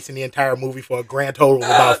twice in the entire movie for a grand total of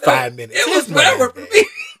about 5 minutes. It was forever for me.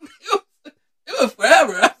 It was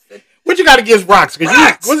forever. What you got against rocks?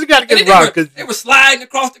 What you got against rocks? Because they were sliding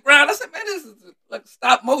across the ground. I said, man, this is like a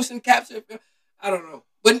stop motion capture film. I don't know.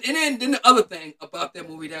 But and then the other thing about that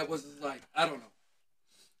movie that was like, I don't know.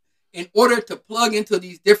 In order to plug into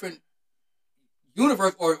these different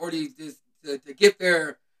universe or to get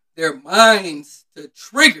their minds to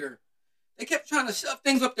trigger, they kept trying to shove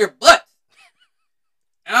things up their butts.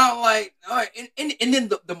 And I'm like, all right. And then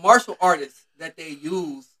the martial artists that they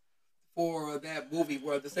use for that movie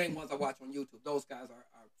were the same ones I watch on YouTube. Those guys are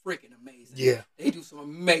freaking amazing. Yeah. They do some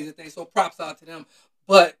amazing things. So props out to them.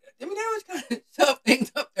 But, I mean, they always kind of shove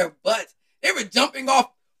things up their butts. They were jumping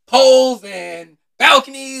off poles and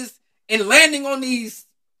balconies and landing on these,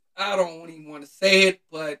 I don't even want to say it,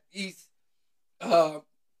 but these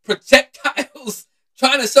projectiles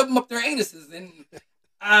trying to shove them up their anuses. And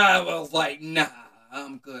I was like, nah,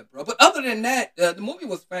 I'm good, bro. But other than that, the movie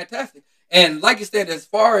was fantastic. And like you said, as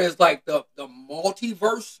far as like the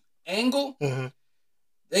multiverse angle, mm-hmm.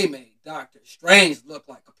 They made Doctor Strange look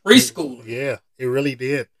like a preschooler. Yeah, it really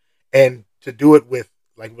did. And to do it with,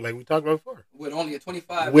 like we talked about before. With only a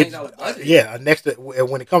 $25 million budget. Yeah,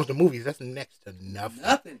 when it comes to movies, that's next to nothing.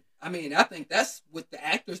 Nothing. I mean, I think that's with the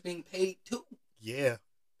actors being paid too. Yeah.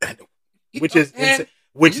 Which is insane.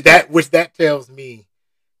 And you got Which that tells me,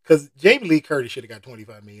 because Jamie Lee Curtis should have got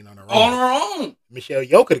 25 million on her on own. her own Michelle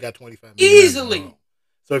Yeoh could have got 25 million on her easily. own.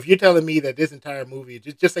 So if you're telling me that this entire movie,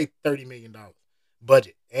 just say $30 million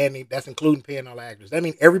budget, and that's including paying all the actors, that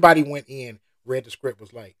means everybody went in, read the script,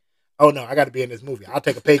 was like, oh no, I got to be in this movie. I'll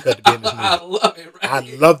take a pay cut to be in this movie. I love it. Right? I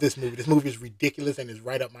love this movie. This movie is ridiculous and is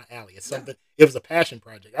right up my alley. It's something. It was a passion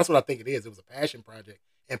project. That's what I think it is. It was a passion project,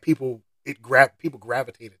 and people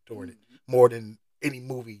gravitated toward it more than any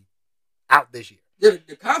movie out this year. The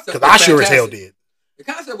concept, because I sure as hell did. The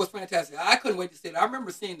concept was fantastic. I couldn't wait to see it. I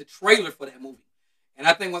remember seeing the trailer for that movie, and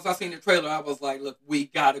I think once I seen the trailer, I was like, "Look, we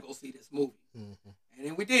got to go see this movie." Mm-hmm. And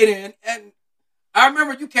then we did, and I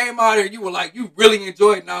remember you came out here, you were like, you really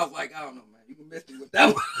enjoyed it, and I was like, I don't know, man, you can miss me with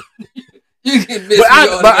that one. You can miss me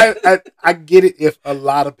on that. I get it if a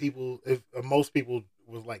lot of people, if most people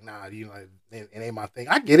was like, nah, it ain't my thing.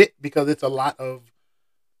 I get it because it's a lot of,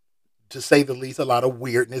 to say the least, a lot of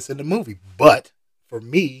weirdness in the movie. But for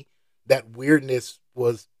me, that weirdness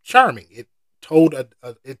was charming. It told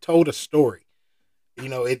a story.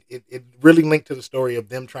 It really linked to the story of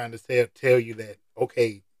them trying to tell you that,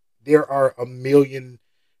 okay, there are a million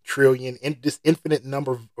trillion this infinite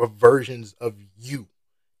number of versions of you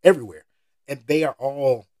everywhere, and they are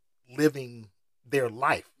all living their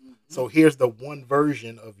life. Mm-hmm. So here's the one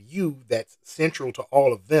version of you that's central to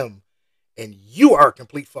all of them, and you are a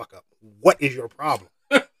complete fuck up. What is your problem?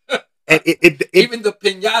 And even the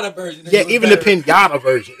pinata version. Yeah, even better. The pinata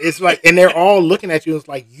version. It's like, and they're all looking at you. It's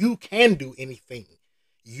like, you can do anything.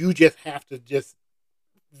 You just have to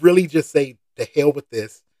really say, to hell with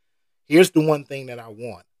this. Here's the one thing that I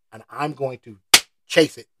want, and I'm going to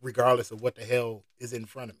chase it regardless of what the hell is in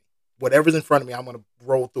front of me. Whatever's in front of me, I'm going to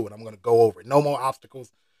roll through it. I'm going to go over it. No more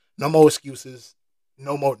obstacles, no more excuses,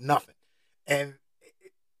 no more nothing. And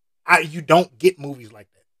you don't get movies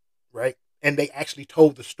like that, right? And they actually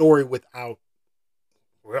told the story without,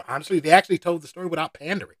 well, honestly, they actually told the story without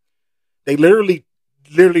pandering. They literally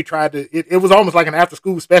tried to, it was almost like an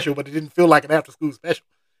after-school special, but it didn't feel like an after-school special.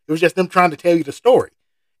 It was just them trying to tell you the story.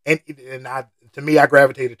 To me, I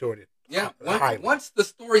gravitated toward it. Yeah, once the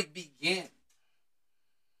story began,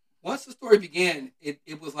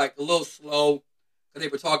 it was like a little slow, because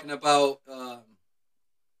they were talking about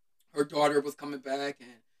her daughter was coming back and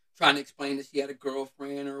trying to explain that she had a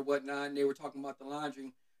girlfriend or whatnot, and they were talking about the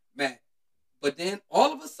laundry mat. But then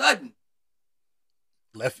all of a sudden,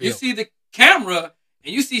 left field, you see the camera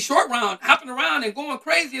and you see Short Round hopping around and going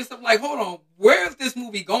crazy and stuff. Like, hold on, where's this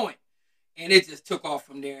movie going? And it just took off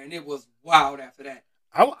from there, and it was wild after that.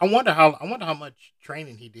 I wonder how much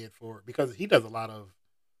training he did for it, because he does a lot of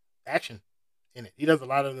action in it. He does a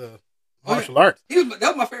lot of the martial arts. That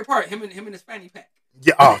was my favorite part. Him and his fanny pack.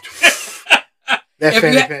 Yeah. Oh, that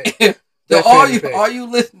fanny pack. All you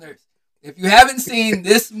listeners, if you haven't seen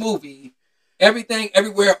this movie, Everything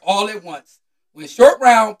Everywhere All at Once, when Short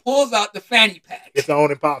Round pulls out the fanny pack, it's on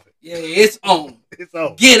and popping. Yeah, it's on. It's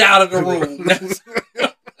on. Get out of the room.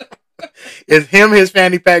 It's him, his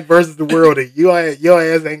fanny pack versus the world, and your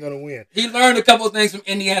ass ain't gonna win. He learned a couple of things from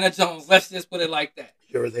Indiana Jones. Let's just put it like that.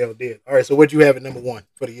 Sure as hell did. All right, so what you have at number one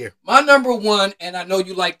for the year? My number one, and I know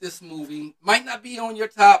you like this movie, might not be on your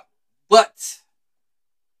top, but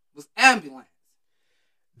was Ambulance.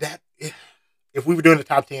 That, if we were doing the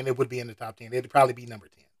top 10, it would be in the top 10. It'd probably be number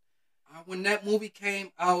 10. When that movie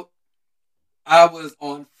came out, I was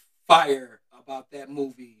on fire about that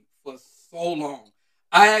movie for so long.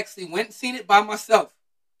 I actually went and seen it by myself.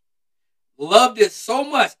 Loved it so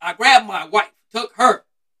much. I grabbed my wife, took her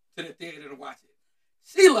to the theater to watch it.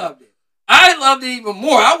 She loved it. I loved it even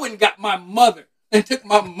more. I went and got my mother and took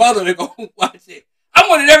my mother to go watch it. I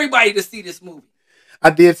wanted everybody to see this movie. I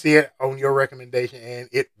did see it on your recommendation, and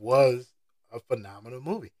it was a phenomenal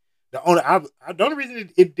movie. The only reason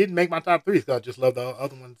it didn't make my top 3 is because I just love the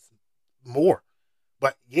other ones more.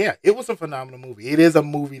 But yeah, it was a phenomenal movie. It is a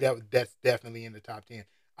movie that's definitely in the top 10.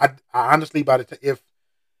 I honestly, by the time, if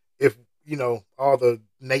all the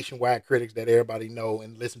nationwide critics that everybody know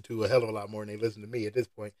and listen to a hell of a lot more than they listen to me at this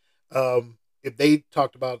point, if they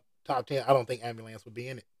talked about top 10, I don't think Ambulance would be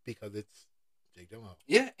in it because it's Jake Gyllenhaal.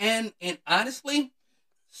 Yeah, and honestly,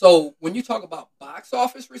 so when you talk about box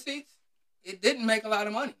office receipts, it didn't make a lot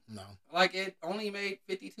of money. No, like it only made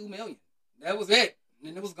 $52 million. That was it, and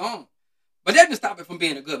then it was gone. But that didn't stop it from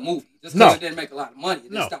being a good movie. Just because it didn't make a lot of money, it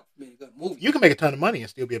didn't stop it from being a good movie. You can make a ton of money and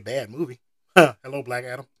still be a bad movie. Hello, Black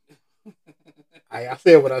Adam. I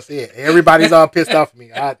said what I said. Everybody's all pissed off at me.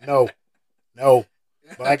 No.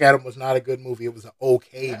 Black Adam was not a good movie. It was an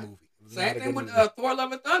okay movie. Same thing with Thor: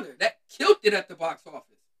 Love and Thunder. That killed it at the box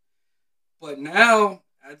office. But now,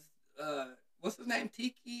 what's his name?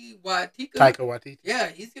 Tika. Taika Waititi. Yeah,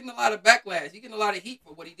 he's getting a lot of backlash. He's getting a lot of heat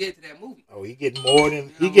for what he did to that movie. Oh, he getting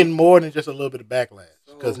more than just a little bit of backlash.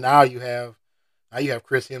 Because So, now you have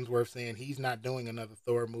Chris Hemsworth saying he's not doing another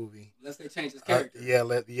Thor movie unless they change his character.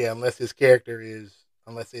 Unless his character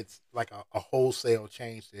unless it's like a wholesale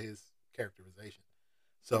change to his characterization.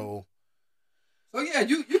 So yeah,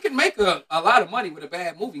 you can make a lot of money with a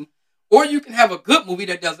bad movie, or you can have a good movie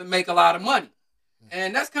that doesn't make a lot of money.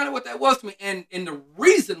 And that's kind of what that was to me. And the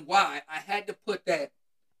reason why I had to put that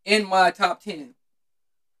in my top 10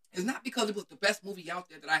 is not because it was the best movie out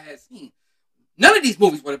there that I had seen. None of these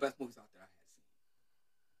movies were the best movies out there I had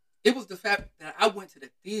seen. It was the fact that I went to the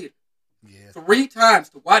theater 3 times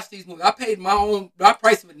to watch these movies. I paid my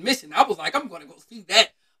price of admission. I was like, I'm going to go see that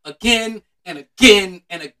again and again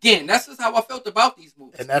and again. That's just how I felt about these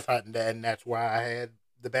movies. And that's why I had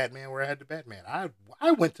the Batman where I had the Batman.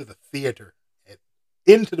 I went to the theater,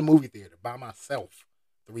 into the movie theater by myself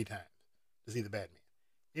 3 times to see the Batman.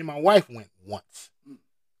 Then my wife went once.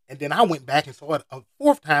 And then I went back and saw it a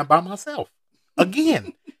 4th time by myself.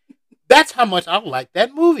 Again. That's how much I liked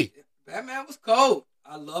that movie. Batman was cold.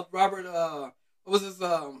 I loved Robert, what was his,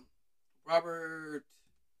 Robert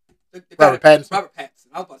Pattinson. Robert Pattinson.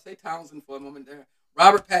 I was about to say Townsend for a moment there.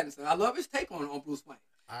 Robert Pattinson. I love his take on Bruce Wayne.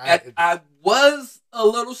 I was a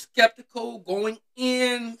little skeptical going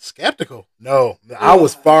in. Skeptical? No. I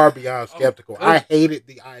was far beyond skeptical. I hated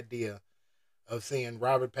the idea of seeing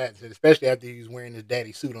Robert Pattinson, especially after he was wearing his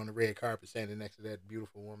daddy suit on the red carpet standing next to that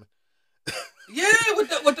beautiful woman. Yeah, with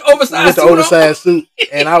the oversized suit.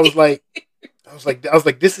 And I was like,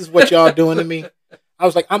 this is what y'all doing to me. I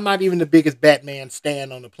was like, I'm not even the biggest Batman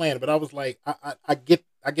stan on the planet, but I was like, I get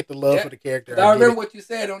the love for the character. I remember what you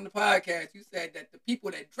said on the podcast. You said that the people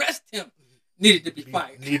that dressed him needed to be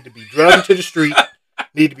fired. Needed to be drugged into the street,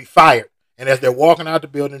 needed to be fired. And as they're walking out the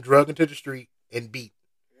building, drugged into the street and beat.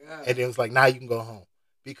 Yeah. And it was like, now you can go home.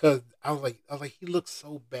 Because I was like, he looks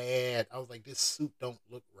so bad. I was like, this suit don't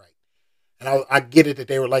look right. And I get it that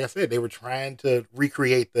they were, like I said, they were trying to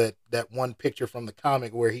recreate that one picture from the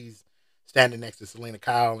comic where he's standing next to Selena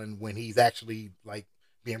Kyle, and when he's actually like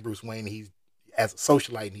being Bruce Wayne, he's as a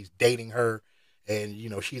socialite and he's dating her, and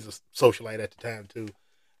she's a socialite at the time too,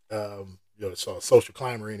 so a social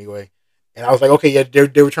climber anyway. And I was like, okay, yeah,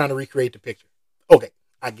 they were trying to recreate the picture. Okay,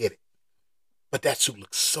 I get it, but that suit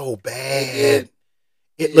looks so bad.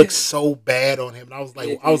 It looks so bad on him, and I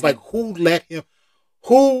was like,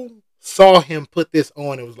 who saw him put this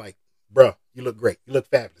on? It was like, bro, you look great, you look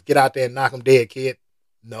fabulous. Get out there and knock him dead, kid.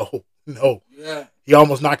 No. Yeah. He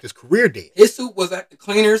almost knocked his career dead. His suit was at the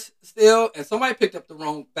cleaners still, and somebody picked up the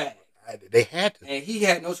wrong bag. They had to. And he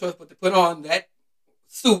had no choice but to put on that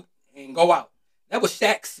suit and go out. That was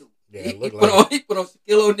Shaq's suit. Yeah, he put on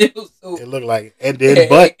Shaquille O'Neal's suit. It looked like, and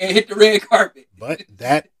hit the red carpet. But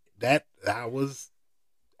that was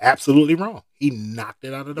absolutely wrong. He knocked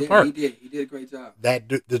it out of the park. He did. He did a great job.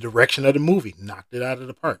 The direction of the movie knocked it out of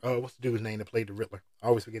the park. Oh, what's the dude's name that played the Riddler? I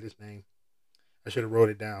always forget his name. I should have wrote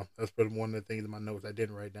it down. That's one of the things in my notes I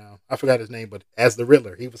didn't write down. I forgot his name, but as the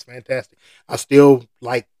Riddler, he was fantastic. I still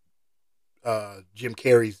like Jim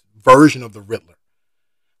Carrey's version of the Riddler,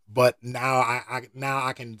 but now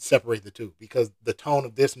I can separate the two because the tone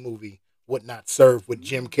of this movie would not serve with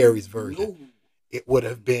Jim Carrey's version. No. It would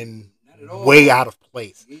have been way out of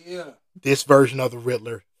place. Yeah, this version of the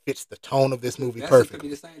Riddler fits the tone of this movie perfectly. Could be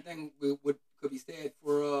the same thing. Could be said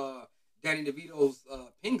for Danny DeVito's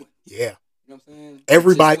Penguin. Yeah. You know what I'm saying?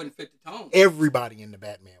 Everybody wouldn't fit the tone. Everybody in the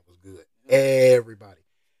Batman was good. Yeah. Everybody.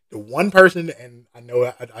 The one person, and I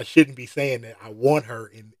know I shouldn't be saying that I want her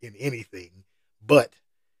in anything, but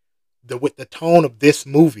with the tone of this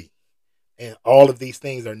movie and all of these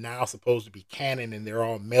things are now supposed to be canon and they're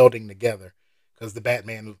all melding together because the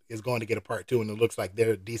Batman is going to get a part 2 and it looks like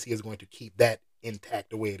DC is going to keep that intact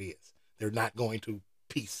the way it is. They're not going to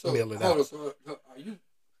piecemeal it out. So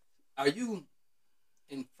are you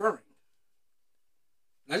inferring?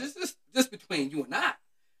 Now, just between you and I,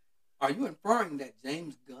 are you inferring that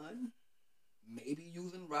James Gunn may be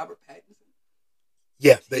using Robert Pattinson?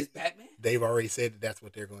 Yes, Batman. They've already said that that's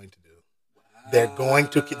what they're going to do. Wow. They're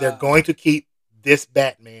going to keep this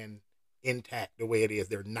Batman intact the way it is.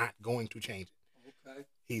 They're not going to change it. Okay.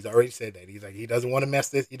 He's already said that. He's like, he doesn't want to mess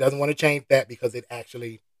this. He doesn't want to change that because it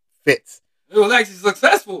actually fits. It was actually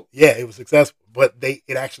successful. Yeah, it was successful, but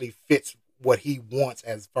it actually fits what he wants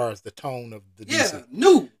as far as the tone of the DC. Yeah,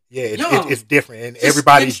 new. Yeah, it's different, and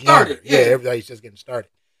everybody's younger. Yeah, everybody's just getting started.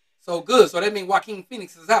 So good. So that means Joaquin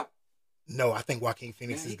Phoenix is out. No, I think Joaquin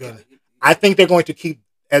Phoenix is going to... I think they're going to keep...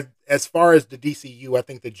 As far as the DCU, I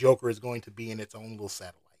think the Joker is going to be in its own little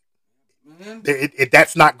satellite. man.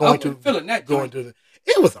 That's not I going to wasn't feeling that go joint. into the.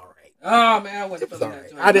 It was all right. Oh man, I It wasn't was feeling all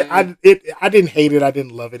that right. joint, man. I didn't hate it. I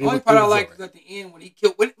didn't love it. The only It part I was all liked right. was at the end when he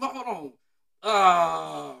killed. Hold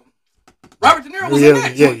on. Robert De Niro was in Yeah,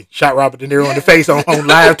 that yeah. joint. He shot Robert De Niro in the Yeah. face on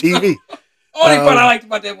live TV. Only part I liked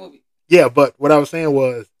about that movie. Yeah, but what I was saying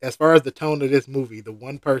was, as far as the tone of this movie, the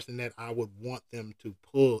one person that I would want them to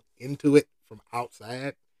pull into it from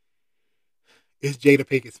outside is Jada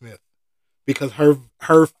Pinkett Smith, because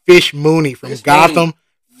her Fish Mooney from Fish Gotham Mooney.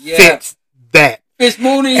 Yeah. fits that, Fish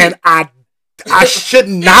Mooney. and I should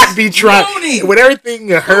not be trying Mooney. with everything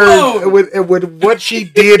her with what she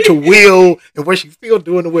did to Will and what she's still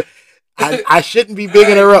doing to Will. I shouldn't be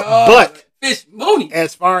bigging her up, but Fish Mooney.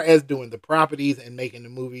 as far as doing the properties and making the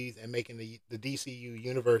movies and making the DCU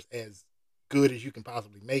universe as good as you can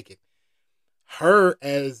possibly make it, her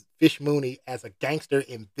as Fish Mooney as a gangster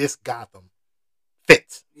in this Gotham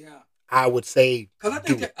fits. Yeah, I would say because I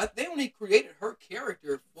think they only created her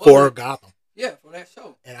character for Gotham. Yeah, for that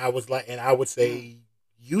show. And I would say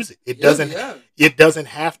use it. It doesn't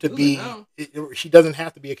have to be. She doesn't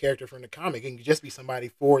have to be a character from the comic. It can just be somebody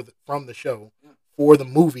from the show for the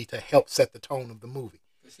movie to help set the tone of the movie.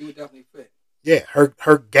 She would definitely fit. Yeah,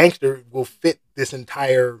 her gangster will fit this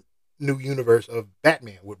entire new universe of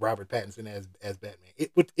Batman with Robert Pattinson as Batman.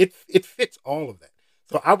 It fits all of that.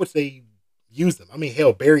 So I would say use them. I mean,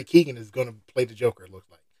 hell, Barry Keoghan is going to play the Joker. It looks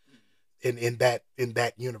like in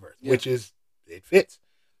that universe, which is it fits.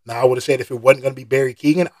 Now I would have said if it wasn't going to be Barry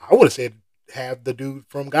Keoghan, I would have said have the dude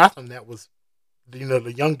from Gotham that was,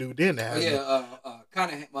 the young dude then.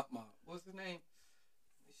 Kind of what's his name?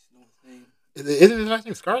 Isn't his last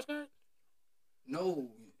name Skarsgård? No,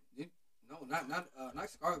 not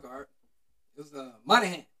Skarsgård. It was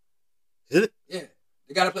Monahan. Is it? Yeah,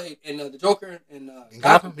 the guy that played in the Joker in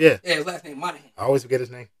Gotham. Yeah, his last name Monahan. I always forget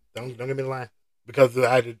his name. Don't get me the line, because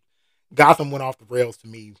Gotham went off the rails to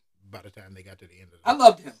me by the time they got to the end of it. I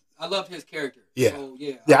loved him. I loved his character. Yeah, so,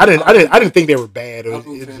 yeah. I didn't think they were bad.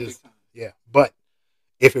 But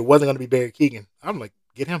if it wasn't going to be Barry Keoghan, I'm like,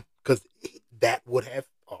 get him, because that would have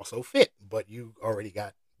also fit. But you already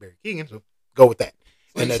got Barry Keoghan, so go with that.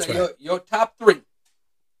 So and that's fine. Your top three.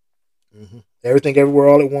 Mm-hmm. Everything, Everywhere,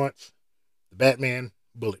 All at Once, The Batman,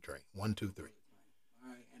 Bullet Train. 1, 2, 3. All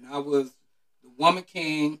right, and I was The Woman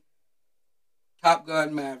King, Top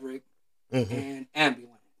Gun Maverick, and Ambulance.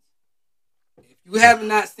 If you have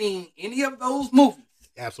not seen any of those movies,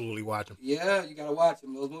 absolutely watch them. Yeah, you gotta watch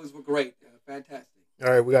them. Those movies were great. Fantastic. All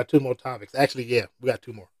right, we got 2 more topics. Actually, yeah, we got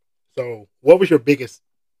 2 more. So, what was your biggest?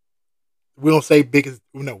 We don't say biggest.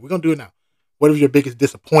 No, we're gonna do it now. What was your biggest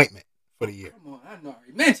disappointment for the year? Come on, I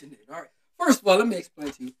already mentioned it. All right. First of all, let me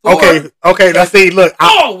explain to you. Okay. Now, see, look,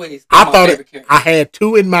 I thought I had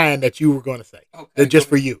 2 in mind that you were going to say. Okay, just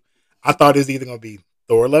for you. I thought it was either going to be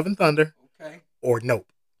Thor: Love and Thunder, or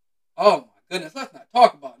Nope. Oh my goodness, let's not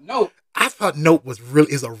talk about Nope. I thought Nope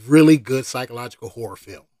is a really good psychological horror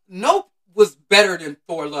film. Nope was better than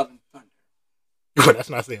Thor: Love and Thunder. Well, that's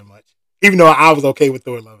not saying much. Even though I was okay with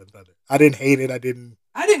Thor: Love and Thunder, I didn't hate it. I didn't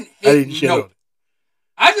shit on it.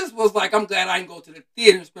 I just was like, I'm glad I didn't go to the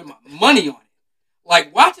theater and spend my money on it.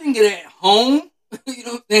 Like, watching it at home, you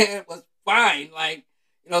know what I'm saying, was fine. Like,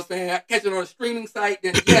 you know what I'm saying, I catch it on a streaming site,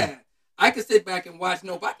 then yeah, I could sit back and watch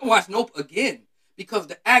Nope. I can watch Nope again because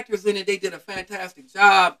the actors in it, they did a fantastic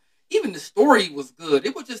job. Even the story was good.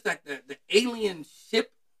 It was just that the alien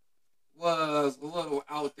ship was a little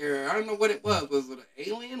out there. I don't know what it was. Was it an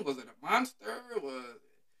alien? Was it a monster?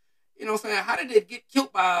 You know what I'm saying? How did it get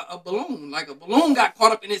killed by a balloon? Like a balloon got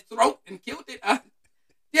caught up in his throat and killed it?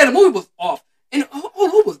 Yeah, the movie was off. And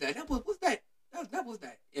who was that? That was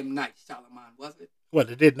that M. Night Shyamalan, was it? What,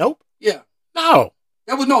 it did Nope? Yeah. No.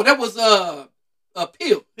 That was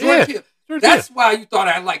Peele. Jordan Peele. That's why you thought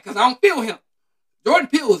I liked, because I don't feel him. Jordan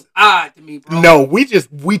Peele was odd to me, bro. No,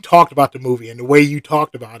 we talked about the movie and the way you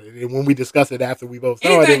talked about it, and when we discussed it after we both saw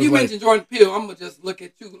it. Anytime you mention Jordan Peele, I'm gonna just look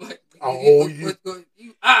at you like,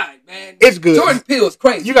 you odd, man. It's good. Jordan Peele is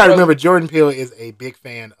crazy. You got to remember, Jordan Peele is a big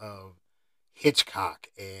fan of Hitchcock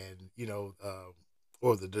and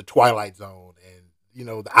or the Twilight Zone and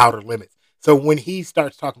the Outer Limits. So when he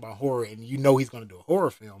starts talking about horror, and he's going to do a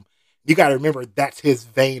horror film, you got to remember that's his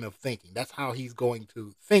vein of thinking. That's how he's going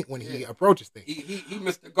to think when he approaches things. He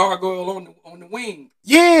missed the gargoyle on the wing.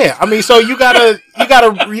 Yeah, I mean, so you gotta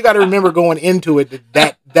remember going into it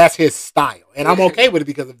that's his style, and I'm okay with it,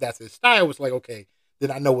 because if that's his style, it's like, okay, then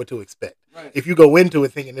I know what to expect. Right. If you go into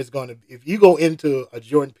it thinking if you go into a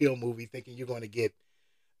Jordan Peele movie thinking you're going to get,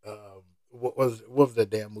 what was the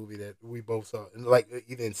damn movie that we both saw, like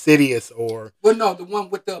either Insidious or well, no, the one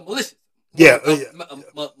with the malicious. Yeah,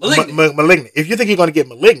 Malignant. Malignant. If you think you're going to get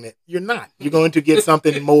Malignant, you're not. You're going to get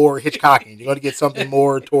something more Hitchcockian. You're going to get something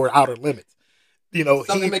more toward Outer Limits.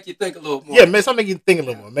 Something make you think a little more. Yeah, man, something you think a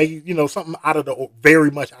little more. Maybe something out of the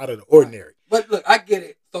very much out of the ordinary. But look, I get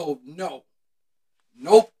it. So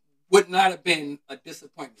nope, would not have been a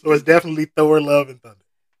disappointment. So it's definitely Thor: Love and Thunder.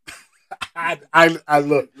 I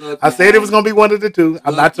look. I said it was going to be one of the two.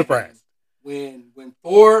 I'm not surprised. When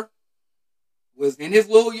Thor was in his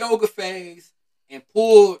little yoga phase and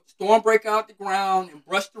pulled Stormbreaker out the ground and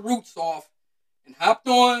brushed the roots off and hopped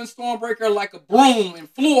on Stormbreaker like a broom and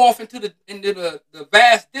flew off into the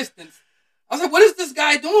vast distance, I was like, what is this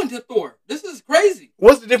guy doing to Thor? This is crazy.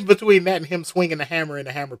 What's the difference between that and him swinging the hammer and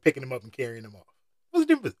the hammer picking him up and carrying him off? What's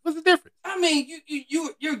the difference? I mean,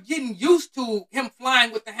 you're getting used to him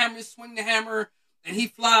flying with the hammer, swing the hammer, and he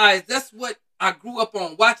flies. That's what I grew up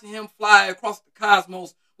on, watching him fly across the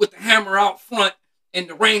cosmos with the hammer out front and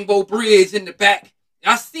the rainbow bridge in the back.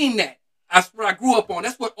 I seen that. That's what I grew up on.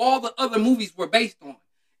 That's what all the other movies were based on.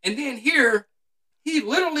 And then here, he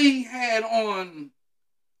literally had on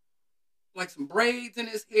like some braids in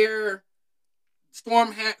his hair.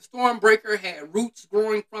 Stormbreaker had roots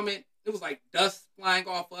growing from it. It was like dust flying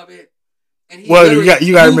off of it. And he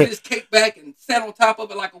you got moved his cape back and sat on top of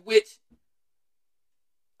it like a witch.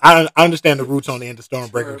 I understand the roots on the end of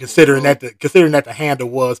Stormbreaker, considering that the handle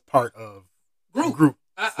was part of Groot.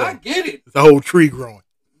 I get it. It's a whole tree growing.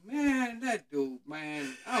 Man, that dude,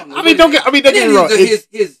 man. I don't know. Don't get me wrong.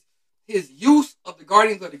 His use of the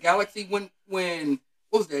Guardians of the Galaxy when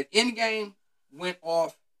what was that? Endgame went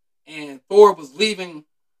off and Thor was leaving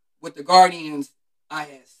with the Guardians. I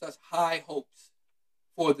had such high hopes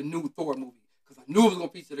for the new Thor movie because I knew it was going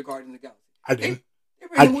to feature the Guardians of the Galaxy. I didn't. They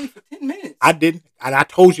ran the movie for 10 minutes. I didn't, and I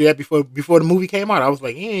told you that before the movie came out. I was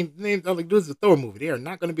like, this is a Thor movie. They are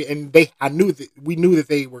not going to be, and we knew that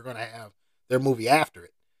they were going to have their movie after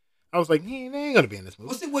it. I was like, they ain't going to be in this movie.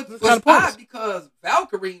 Well, see, what's odd because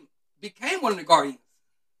Valkyrie became one of the Guardians.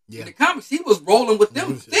 Yeah. In the comics, he was rolling with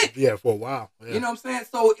them thick. Yeah, for a while. Yeah. You know what I'm saying?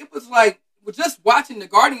 So it was like, just watching the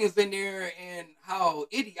Guardians in there and how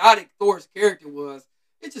idiotic Thor's character was,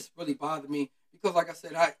 it just really bothered me. Because like I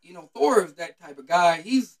said, Thor is that type of guy.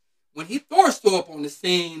 When Thor stood up on the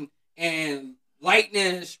scene and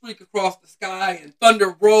lightning streak across the sky and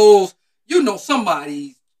thunder rolls,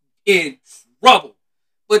 somebody's in trouble.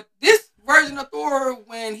 But this version of Thor,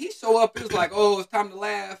 when he show up, it was like, oh, it's time to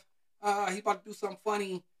laugh. He's about to do something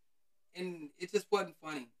funny. And it just wasn't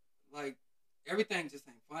funny. Like, everything just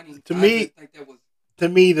ain't funny. To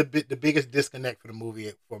me, the biggest disconnect for the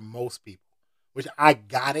movie for most people, which I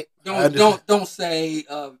got it. Don't say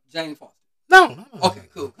Jane Foster. No. Okay,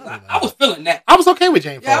 cool. I was feeling that. I was okay with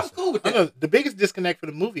Jane Foster. Yeah, I was cool with that. The biggest disconnect for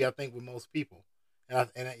the movie, I think, with most people,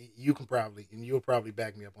 you'll probably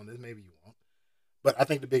back me up on this. Maybe you won't. But I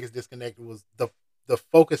think the biggest disconnect was the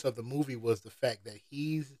focus of the movie was the fact that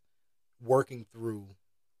he's working through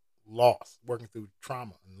loss, working through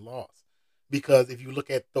trauma and loss. Because if you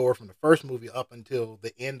look at Thor from the first movie up until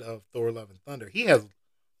the end of Thor: Love and Thunder, he has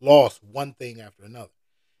lost one thing after another.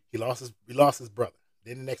 He lost his brother.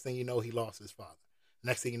 Then the next thing you know, he lost his father.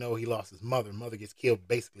 Next thing you know, he lost his mother. Mother gets killed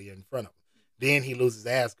basically in front of him. Then he loses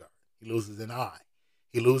Asgard. He loses an eye.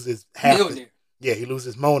 He loses Mjolnir. He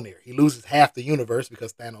loses Mjolnir. He loses half the universe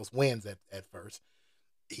because Thanos wins at first.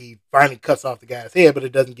 He finally cuts off the guy's head, but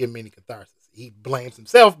it doesn't give him any catharsis. He blames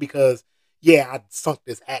himself because, I sunk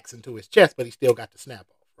this axe into his chest, but he still got the snap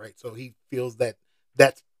off, right? So he feels that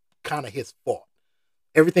that's kind of his fault.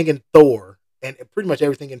 Everything in Thor and pretty much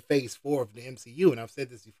everything in Phase 4 of the MCU, and I've said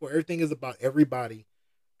this before, everything is about everybody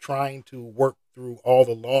trying to work through all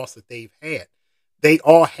the loss that they've had. They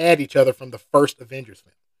all had each other from the first Avengers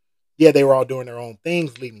film. Yeah, they were all doing their own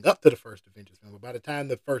things leading up to the first Avengers film, but by the time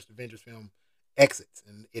the first Avengers film exits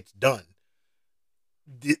and it's done,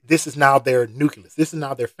 this is now their nucleus. This is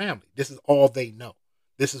now their family. This is all they know.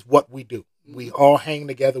 This is what we do. We all hang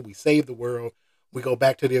together. We save the world. We go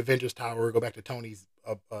back to the Avengers Tower. We go back to Tony's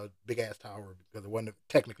big-ass tower because it wasn't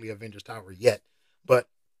technically Avengers Tower yet. But,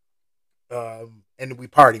 and we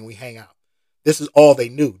party and we hang out. This is all they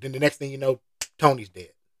knew. Then the next thing you know, Tony's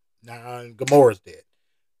dead. Now Gamora's dead.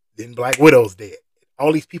 Then Black Widow's dead.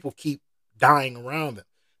 All these people keep dying around them.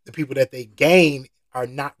 The people that they gain are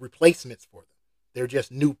not replacements for them. They're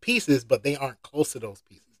just new pieces, but they aren't close to those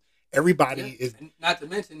pieces. Everybody is... Not to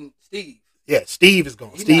mention Steve. Yeah, Steve is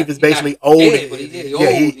gone. Steve is basically old.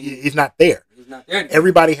 Dead, he's not there. He's not there anymore.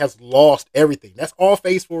 Everybody has lost everything. That's all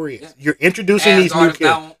Phase 4 is. Yeah. You're introducing these new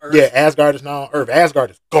characters. Yeah, Asgard is now on Earth.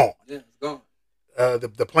 Asgard is gone. Yeah, it's gone.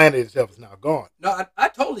 The planet itself is now gone. No, I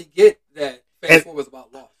totally get that Phase 4 was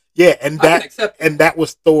about loss. Yeah, I can accept that. and that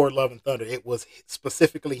was Thor: Love and Thunder. It was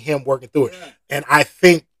specifically him working through it, Yeah. and I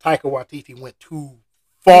think Taika Waititi went too He went too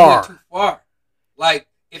far. far. Like,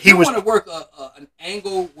 if He you was want to work an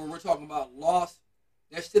angle where we're talking about loss,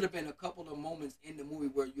 there should have been a couple of moments in the movie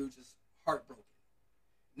where you're just heartbroken.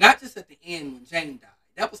 Not just at the end when Jane died.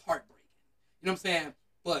 That was heartbreaking. You know what I'm saying?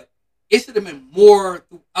 But it should have been more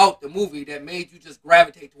throughout the movie that made you just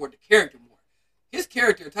gravitate toward the character more. His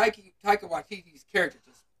character, Taika Waititi's character,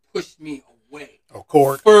 just pushed me away. of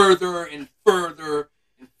course. Further and further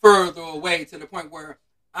and further away to the point where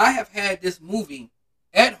I have had this movie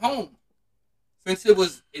at home since it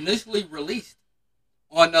was initially released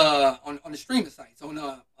on the streaming sites Disney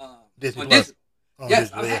on Plus. digital.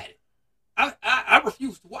 Yes, I've had it. I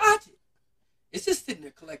refuse to watch it. It's just sitting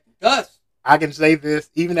there collecting dust. I can say this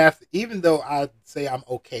even though I say I'm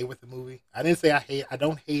okay with the movie. I didn't say I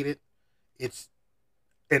don't hate it. It's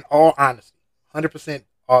in all honesty, 100%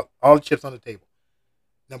 all the chips on the table.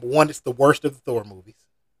 Number one, it's the worst of the Thor movies.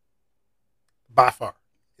 By far.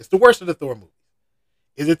 It's the worst of the Thor movies.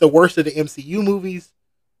 Is it the worst of the MCU movies?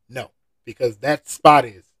 No. Because that spot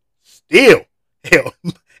is still held,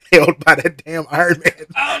 held by that damn Iron Man.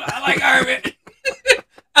 I like Iron Man.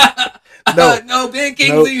 No, Ben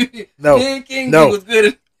Kingsley. Ben Kingsley was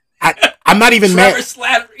good. I'm not even Trevor mad.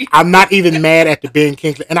 Slattery. I'm not even mad at the Ben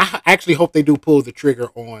Kingsley, and I actually hope they do pull the trigger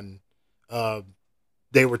on.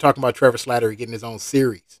 They were talking about Trevor Slattery getting his own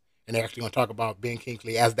series, and they're actually going to talk about Ben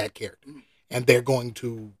Kingsley as that character, and they're going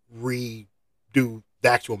to redo the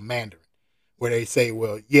actual Mandarin, where they say,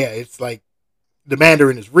 well, yeah, it's like the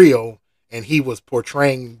Mandarin is real, and he was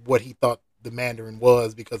portraying what he thought the Mandarin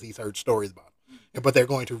was because he's heard stories about it, but they're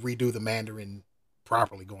going to redo the Mandarin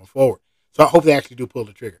properly going forward. So I hope they actually do pull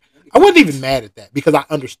the trigger. I wasn't even mad at that because I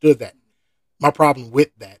understood that. My problem with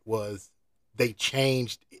that was they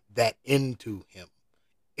changed that into him.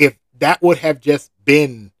 If that would have just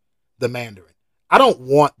been the Mandarin, I don't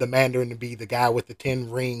want the Mandarin to be the guy with the 10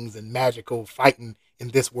 rings and magical fighting in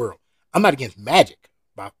this world. I'm not against magic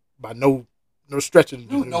by no stretching.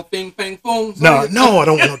 No fing fang foom. No, I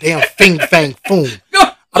don't want no damn fing fang foom.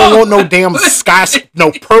 I don't want no damn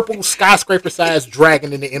purple skyscraper sized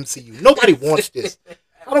dragon in the MCU. Nobody wants this.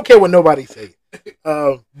 I don't care what nobody says.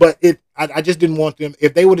 But I just didn't want them.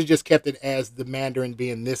 If they would have just kept it as the Mandarin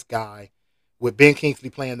being this guy, with Ben Kingsley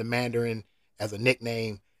playing the Mandarin as a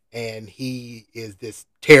nickname, and he is this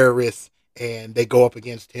terrorist, and they go up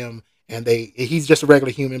against him, and he's just a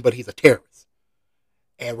regular human, but he's a terrorist,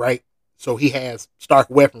 and right, so he has Stark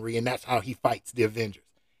weaponry, and that's how he fights the Avengers.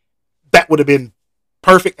 That would have been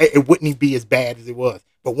perfect. It wouldn't even be as bad as it was.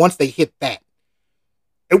 But once they hit that,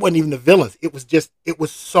 it wasn't even the villains. It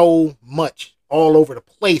was so much all over the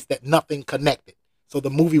place that nothing connected. So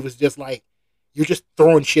the movie was just like, you're just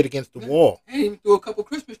throwing shit against the wall. And even threw a couple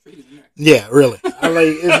Christmas trees in there. Yeah, really.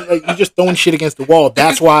 It's like you're just throwing shit against the wall.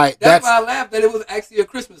 That's why I laughed that it was actually a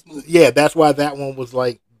Christmas movie. Yeah, that's why that one was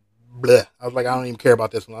like, bleh. I was like, I don't even care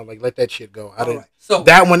about this one. I was like, let that shit go. Right. So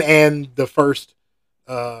that one and the first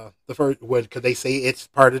one, because they say it's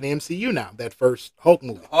part of the MCU now. That first Hulk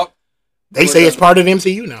movie. They say it's part of the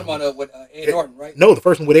MCU now. Come on, with Ed Norton, right? No, the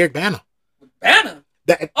first one with Eric Bana. With Bana?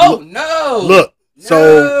 No. Look,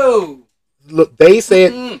 so look, they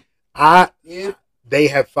said they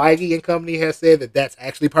have Feige and company has said that that's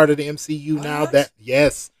actually part of the MCU now. That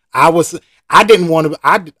yes, I didn't want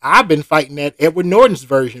to. I've been fighting that Edward Norton's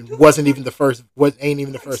version wasn't even the first. Ain't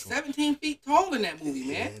even the first 17 feet tall in that movie,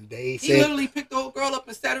 man. And he literally picked the old girl up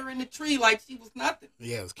and set her in the tree like she was nothing.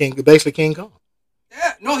 Yeah, it was basically King Kong.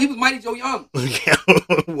 Yeah, no, he was Mighty Joe Young. Yeah,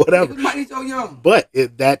 whatever. He was Mighty Joe Young. But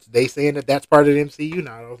they saying that's part of the MCU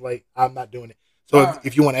now. I was like, I'm not doing it. So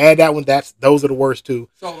if you want to add that one, those are the worst two.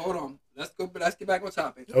 So hold on, let's get back on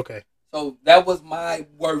topic. Okay. So that was my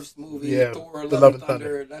worst movie. Yeah, Thor: Love and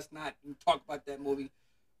Thunder. Let's not talk about that movie.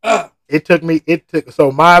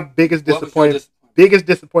 So my biggest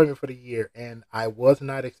disappointment for the year, and I was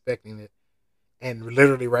not expecting it. And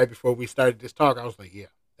literally right before we started this talk, I was like, yeah.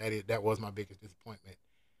 That was my biggest disappointment.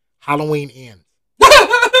 Halloween Ends.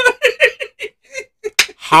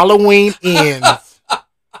 Halloween Ends.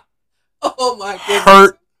 Oh my goodness.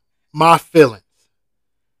 Hurt my feelings.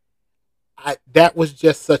 That was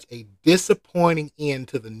just such a disappointing end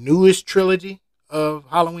to the newest trilogy of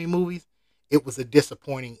Halloween movies. It was a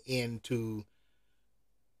disappointing end to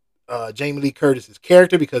Jamie Lee Curtis's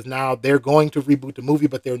character, because now they're going to reboot the movie,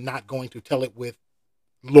 but they're not going to tell it with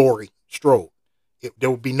Laurie Strode.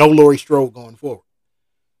 There will be no Laurie Strode going forward.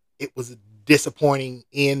 It was a disappointing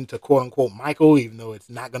end to quote unquote Michael, even though it's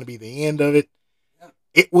not going to be the end of it. Yeah.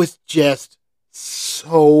 It was just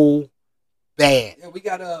so bad. Yeah, we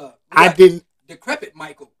got decrepit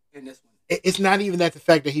Michael. in this one. It's not even that the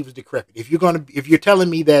fact that he was decrepit. If you're telling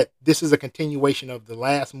me that this is a continuation of the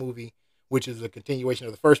last movie, which is a continuation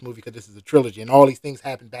of the first movie because this is a trilogy and all these things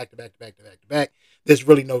happen back to back to back to back to back, there's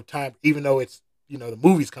really no time. Even though it's the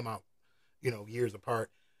movies come out years apart.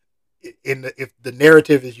 If the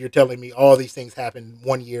narrative is you're telling me all these things happen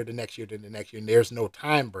one year, the next year, then the next year, and there's no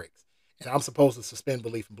time breaks, and I'm supposed to suspend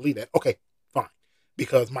belief and believe that, okay, fine,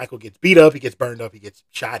 because Michael gets beat up, he gets burned up, he gets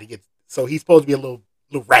shot, so he's supposed to be a little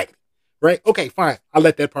ragged, right? Okay, fine, I'll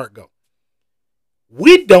let that part go.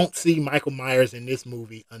 We don't see Michael Myers in this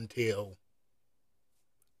movie until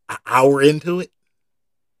an hour into it,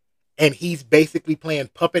 and he's basically playing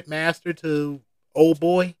puppet master to old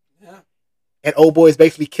boy. Yeah. And old boy is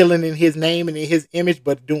basically killing in his name and in his image,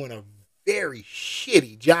 but doing a very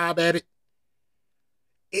shitty job at it.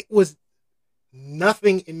 It was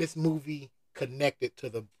nothing in this movie connected to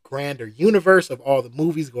the grander universe of all the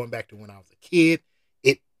movies going back to when I was a kid.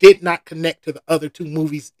 It did not connect to the other two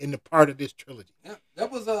movies in the part of this trilogy. Yeah, there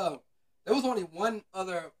was only one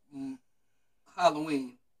other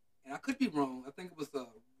Halloween, and I could be wrong. I think it was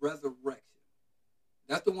Resurrection.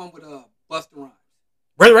 That's the one with Busta Rhymes.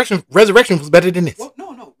 Resurrection was better than this. Well,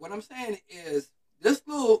 no. What I'm saying is this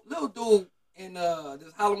little dude in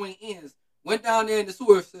this Halloween Ends went down there in the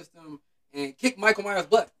sewer system and kicked Michael Myers'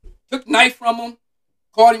 butt. Took the knife from him,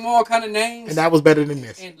 called him all kind of names, and that was better than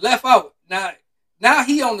this. And left out. Now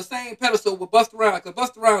he on the same pedestal with Busta Rhymes because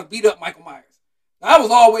Busta Rhymes beat up Michael Myers. Now, I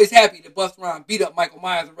was always happy that Busta Rhymes beat up Michael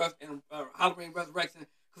Myers in Halloween Resurrection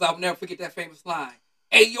because I'll never forget that famous line.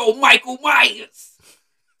 Hey, yo, Michael Myers.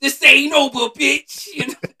 This ain't over, bitch.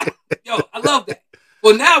 Yo, I love that.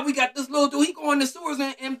 But now we got this little dude. He go in the sewers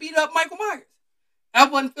and beat up Michael Myers. I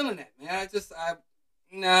wasn't feeling that, man.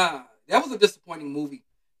 That was a disappointing movie.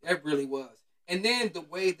 That really was. And then the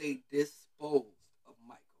way they disposed of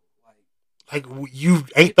Michael, like you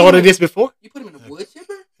ain't thought of this before. You put him in a wood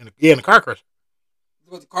chipper. In a car crash.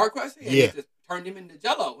 It was a car crash. Yeah. Just turned him into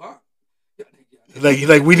Jello, huh?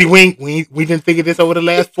 Like we didn't think of this over the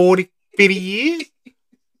last 40, 50 years.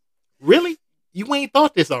 Really? You ain't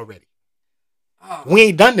thought this already. We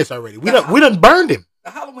ain't done this already. We done burned him. The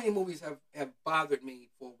Halloween movies have bothered me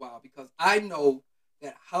for a while because I know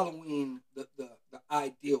that Halloween, the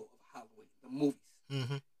ideal of Halloween, the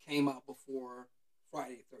movies, came out before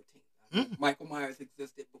Friday the 13th. Michael Myers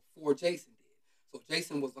existed before Jason did. So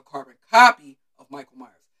Jason was a carbon copy of Michael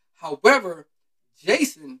Myers. However,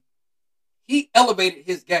 Jason, he elevated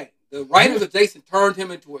his game. The writers of Jason turned him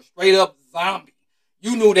into a straight up zombie.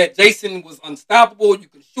 You knew that Jason was unstoppable. You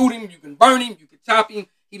could shoot him. You can burn him. You could chop him.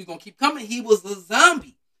 He was going to keep coming. He was a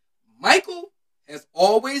zombie. Michael has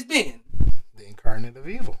always been the incarnate of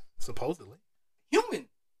evil, supposedly. Human.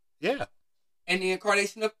 Yeah. And the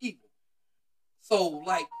incarnation of evil. So,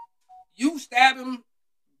 like, you stab him,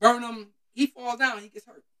 burn him, he falls down, he gets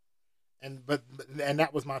hurt. And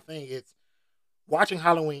that was my thing. It's watching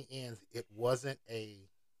Halloween Ends. It wasn't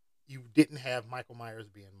you didn't have Michael Myers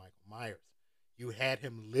being Michael Myers. You had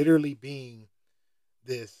him literally being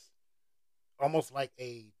this almost like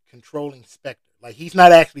a controlling specter. Like he's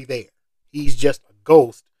not actually there. He's just a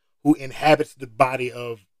ghost who inhabits the body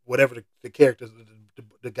of whatever the character,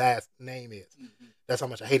 the guy's name is. Mm-hmm. That's how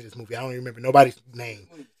much I hated this movie. I don't even remember nobody's name.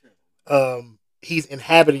 He's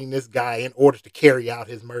inhabiting this guy in order to carry out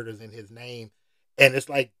his murders in his name. And it's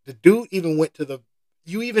like the dude even went to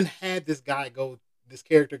you even had this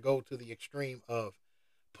character go to the extreme of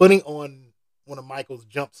putting on one of Michael's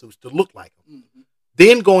jumpsuits to look like him. Mm-hmm.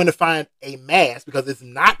 Then going to find a mask, because it's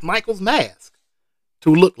not Michael's mask,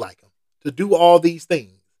 to look like him. To do all these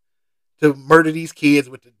things. To murder these kids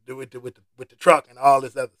with the truck and all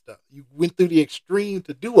this other stuff. You went through the extreme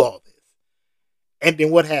to do all this. And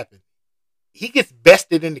then what happened? He gets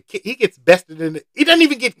bested in the. He doesn't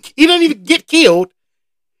even get killed.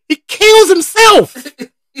 He kills himself.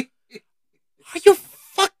 Are you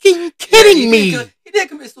fucking kidding me? He did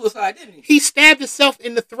commit suicide, didn't he? He stabbed himself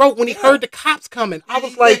in the throat when he heard the cops coming. I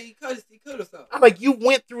was like, he cut himself. I'm like, you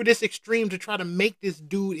went through this extreme to try to make this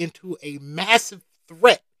dude into a massive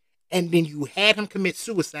threat, and then you had him commit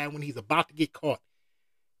suicide when he's about to get caught.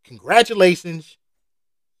 Congratulations.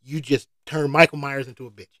 You just turned Michael Myers into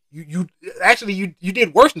a bitch. You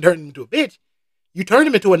did worse than turning him into a bitch. You turned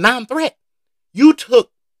him into a non-threat. You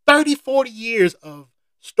took 30, 40 years of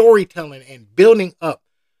storytelling and building up,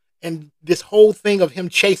 and this whole thing of him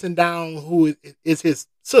chasing down who is his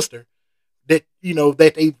sister, that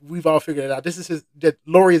we've all figured it out. That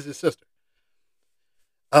Laurie is his sister.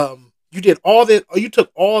 You did all that, or you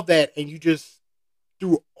took all that, and you just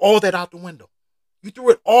threw all that out the window. You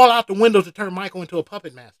threw it all out the window to turn Michael into a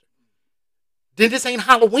puppet master. Then this ain't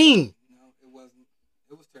Halloween. No, it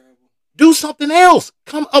It was terrible. Do something else.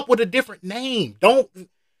 Come up with a different name. Don't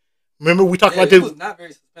remember we talked Yeah, about it this. was not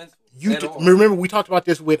very suspenseful at all. Remember we talked about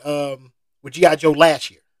this with GI Joe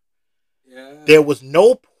last year. Yeah. There was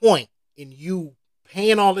no point in you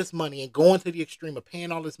paying all this money and going to the extreme of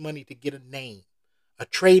paying all this money to get a name, a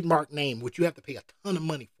trademark name, which you have to pay a ton of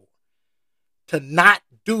money for, to not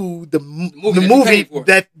do the movie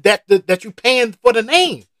that you paying for the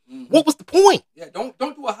name. Mm-hmm. What was the point? Yeah, don't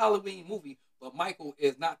do a Halloween movie, but Michael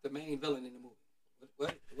is not the main villain in the movie.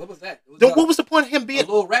 What was that? What was the point of him being a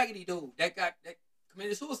little raggedy dude that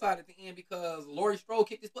committed suicide at the end because Laurie Strode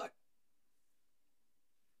kicked his butt?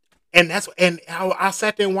 And I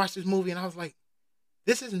sat there and watched this movie and I was like,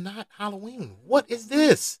 this is not Halloween. What is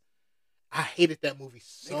this? I hated that movie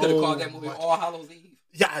so much. They could have called that movie All Hallows Eve.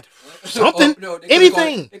 Yeah, something. No,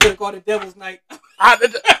 anything. They could have called it Devil's Night. I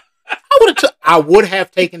would have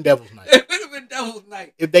taken Devil's Night. It would have been Devil's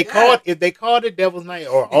Night. If they called it Devil's Night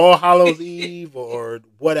or All Hallows Eve or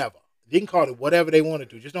whatever. They can call it whatever they wanted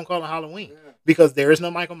to. Just don't call it Halloween. Yeah. Because there is no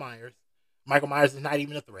Michael Myers. Michael Myers is not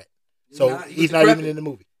even a threat. So he's not even in the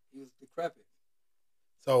movie. He was decrepit.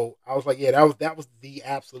 So I was like, yeah, that was the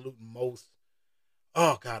absolute most.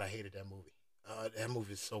 Oh God, I hated that movie. That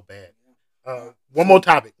movie is so bad. One more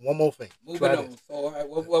topic, one more thing. Moving on. So all right,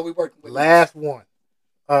 what we working with? Last one.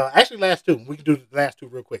 Actually, last two. We can do the last two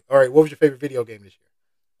real quick. All right, what was your favorite video game this year?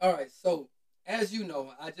 All right, so as you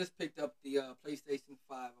know, I just picked up the PlayStation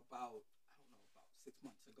 5 about 6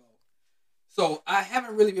 months ago. So I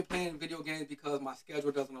haven't really been playing video games because my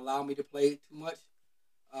schedule doesn't allow me to play too much.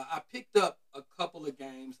 I picked up a couple of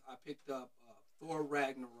games. I picked up Thor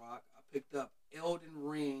Ragnarok. I picked up Elden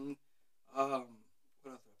Ring. What else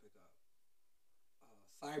did I pick up?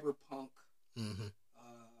 Cyberpunk. Mm-hmm.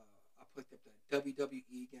 I picked up the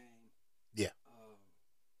WWE game. Yeah.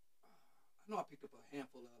 I know I picked up a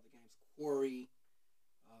handful of other games. Quarry.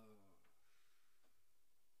 I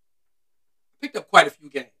picked up quite a few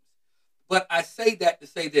games. But I say that to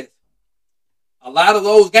say this. A lot of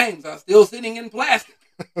those games are still sitting in plastic.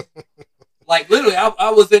 Like literally,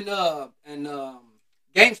 I was in GameStop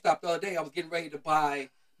the other day. I was getting ready to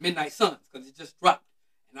buy Midnight Suns because it just dropped,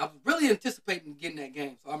 and I was really anticipating getting that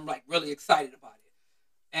game. So I'm like really excited about it.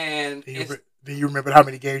 And do you remember how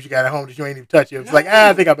many games you got at home that you ain't even touched? It was like,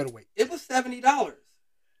 I think I better wait. It was $70.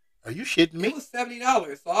 Are you shitting me? It was $70.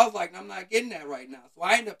 So I was like, I'm not getting that right now. So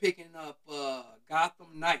I ended up picking up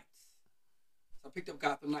Gotham Knights. So I picked up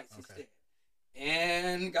Gotham Knights instead.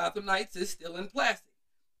 And Gotham Knights is still in plastic.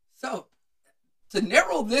 So, to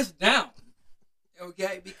narrow this down,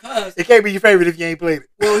 okay, because... It can't be your favorite if you ain't played it.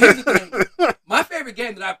 Well, here's the thing. My favorite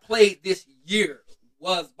game that I played this year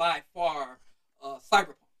was by far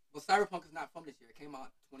Cyberpunk. Well, Cyberpunk is not from this year. It came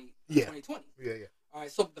out in 2020. Yeah. All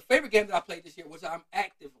right, so the favorite game that I played this year, which I'm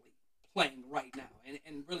actively playing right now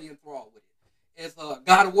and really enthralled with it, is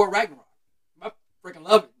God of War Ragnarok. I freaking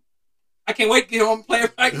love it. I can't wait to get home and play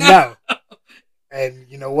it right now. No. And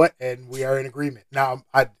you know what? And we are in agreement. Now,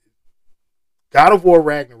 God of War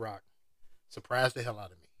Ragnarok surprised the hell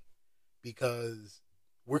out of me because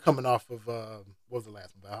we're coming off of what was the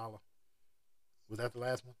last one? Valhalla. Was that the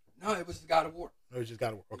last one? No, it was just God of War. No, it was just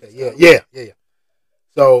God of War. Okay, yeah.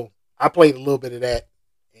 So I played a little bit of that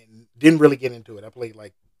and didn't really get into it. I played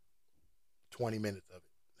like 20 minutes of it,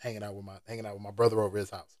 hanging out with my brother over his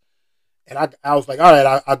house, and I was like, all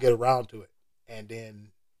right, I'll get around to it, and then.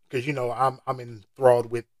 Because I'm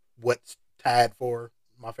enthralled with what's tied for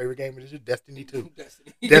my favorite game, which is Destiny 2.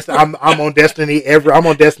 I'm on Destiny I'm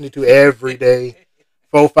on Destiny 2 every day,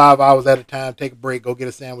 4-5 hours at a time. Take a break, go get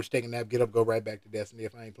a sandwich, take a nap, get up, go right back to Destiny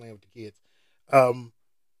if I ain't playing with the kids.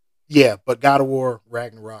 Yeah, but God of War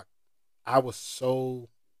Ragnarok, I'm so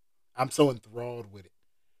enthralled with it.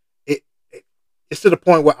 It's to the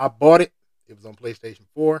point where I bought it. It was on PlayStation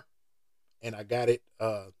 4, and I got it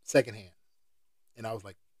secondhand, and I was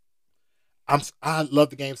like. I love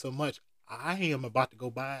the game so much. I am about to go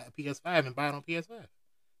buy a PS5 and buy it on PS5,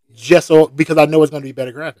 just so because I know it's going to be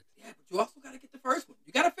better graphics. Yeah, but you also got to get the first one.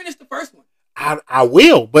 You got to finish the first one. I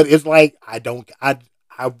will, but it's like I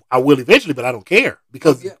will eventually, but I don't care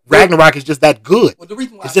because Ragnarok is just that good. Well, the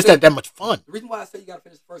reason why it's just that much fun. The reason why I say you got to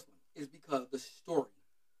finish the first one is because the story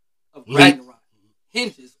of Ragnarok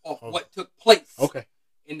hinges off what took place.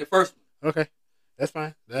 In the first one. Okay. That's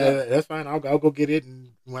fine. That's fine. I'll go get it,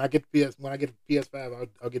 and when I get the PS5,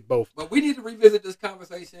 I'll get both. But we need to revisit this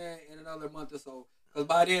conversation in another month or so, because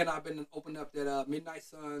by then I've been opened up that Midnight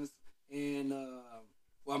Suns, and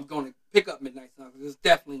I'm going to pick up Midnight Suns.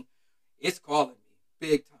 It's calling me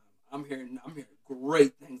big time. I'm hearing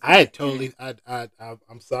great things. I'm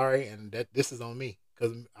sorry, and that this is on me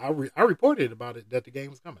because I reported about it that the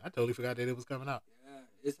game was coming. I totally forgot that it was coming out.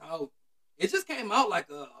 It's out. It just came out like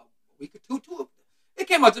a week or two. It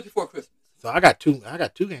came out just before Christmas. So I got two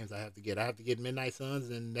games I have to get. I have to get Midnight Suns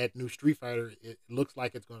and that new Street Fighter. It looks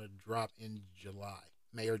like it's going to drop in July,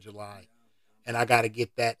 May or July, and I got to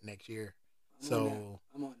get that next year. I'm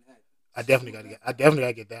on that. I definitely got to get. I definitely got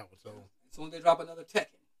to get that one. So as soon as they drop another Tekken.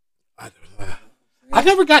 I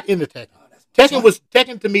never got into Tekken.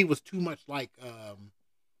 Tekken to me was too much like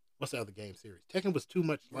what's the other game series? Tekken was too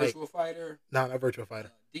much like Virtual Fighter. No, not Virtual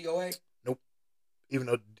Fighter. DOA. Nope. Even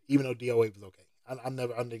though DOA was okay. I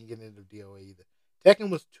didn't get into DOA either. Tekken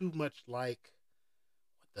was too much like,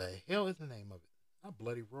 what the hell is the name of it? Not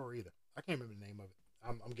Bloody Roar either. I can't remember the name of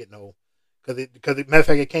it. I'm getting old because matter of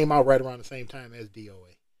fact it came out right around the same time as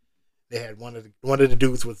DOA. They had one of the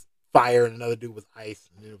dudes was fire and another dude was ice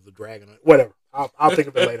and then it was a dragon. Whatever. I'll think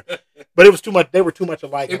of it later. But it was too much. They were too much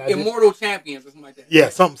alike. Immortal Champions or something like that. Yeah,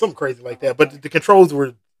 something crazy like that. But the controls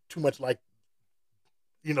were too much like,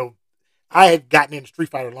 I had gotten into Street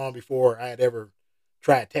Fighter long before I had ever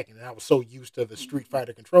tried Tekken, and I was so used to the Street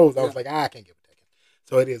Fighter controls, I was like, I can't give it Tekken.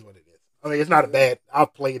 So it is what it is. I mean, it's not a bad.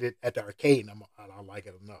 I've played it at the arcade, and I like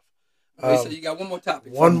it enough. Okay, so you got one more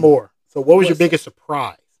topic. One more. So what was your biggest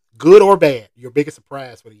surprise, good or bad? Your biggest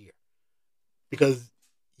surprise for the year? Because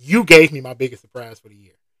you gave me my biggest surprise for the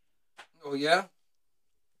year. Oh yeah.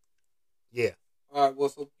 Yeah. All right. Well,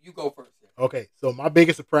 so you go first. Yeah. Okay. So my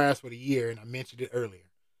biggest surprise for the year, and I mentioned it earlier,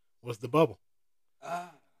 was the bubble.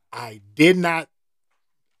 I did not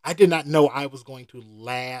know I was going to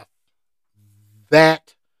laugh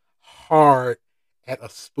that hard at a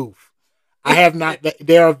spoof. I have not.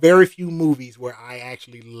 There are very few movies where I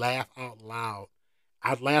actually laugh out loud.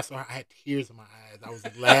 I laughed so hard, I had tears in my eyes. I was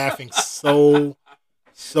laughing so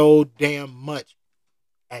damn much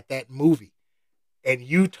at that movie. And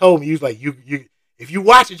you told me, you was like, you if you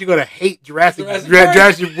watch it, you're gonna hate Jurassic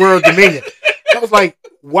World Dominion. I was like,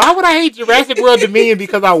 why would I hate Jurassic World Dominion?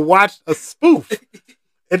 Because I watched a spoof.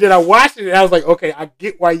 And then I watched it and I was like, okay, I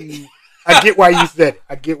get why you said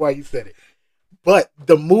it. But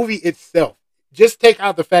the movie itself, just take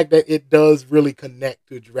out the fact that it does really connect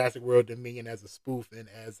to Jurassic World Dominion as a spoof and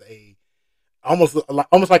as a almost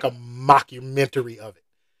like a mockumentary of it.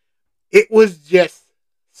 It was just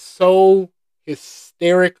so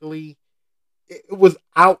hysterically, it was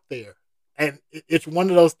out there. And it's one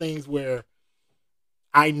of those things where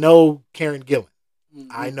I know Karen Gillan.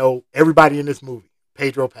 Mm-hmm. I know everybody in this movie.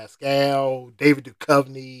 Pedro Pascal, David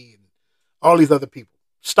Duchovny, and all these other people.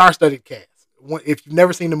 Star-studded cast. If you've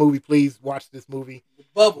never seen the movie, please watch this movie.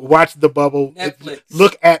 Watch The Bubble. Netflix.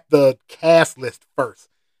 Look at the cast list first.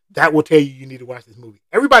 That will tell you need to watch this movie.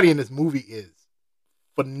 Everybody in this movie is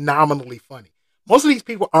phenomenally funny. Most of these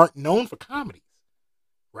people aren't known for comedies,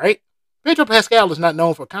 right? Pedro Pascal is not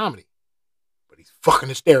known for comedy, but he's fucking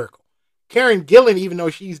hysterical. Karen Gillan, even though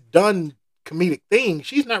she's done comedic things,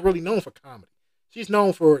 she's not really known for comedy. She's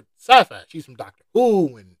known for sci-fi. She's from Doctor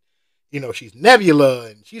Who, and she's Nebula,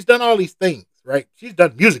 and she's done all these things, right? She's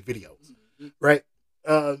done music videos, right?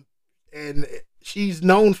 And she's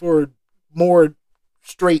known for more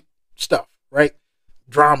straight stuff, right?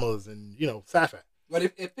 Dramas and sci-fi. But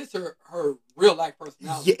it fits her real life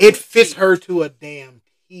personality. Yeah, it fits her to a damn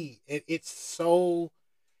T. It's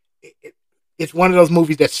one of those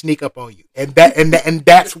movies that sneak up on you, and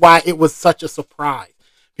that's why it was such a surprise.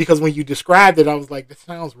 Because when you described it, I was like, this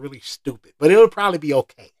sounds really stupid, but it'll probably be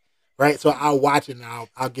okay, right? So I'll watch it and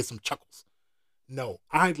I'll get some chuckles. No,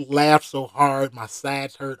 I laughed so hard, my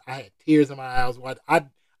sides hurt. I had tears in my eyes. I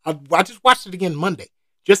just watched it again Monday,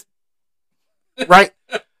 just right.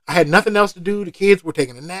 I had nothing else to do. The kids were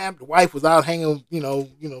taking a nap. The wife was out hanging,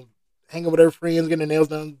 hanging with her friends, getting their nails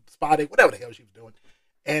done, spotted, whatever the hell she was doing.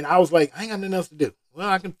 And I was like, I ain't got nothing else to do. Well,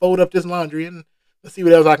 I can fold up this laundry and let's see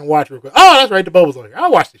what else I can watch real quick. Oh, that's right, The Bubble's on here.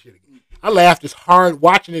 I'll watch this shit again. I laughed as hard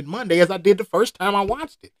watching it Monday as I did the first time I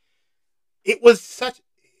watched it. It was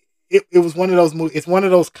it was one of those movies. It's one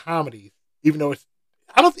of those comedies, even though it's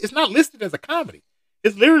not listed as a comedy.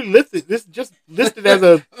 It's literally listed. It's just listed as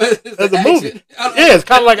a movie. Yeah, it's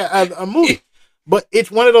kind of like a movie. But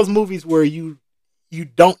it's one of those movies where you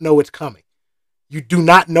don't know it's coming. You do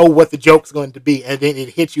not know what the joke's going to be, and then it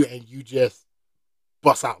hits you, and you just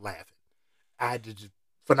bust out laughing. Just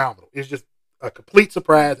phenomenal. It's just a complete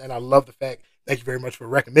surprise, and I love the fact. Thank you very much for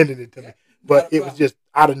recommending it to me. But it was just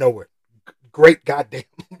out of nowhere. Great goddamn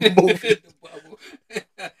movie.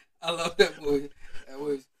 I love that movie. That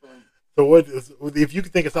was fun. So if you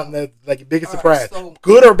could think of something that's like your biggest surprise,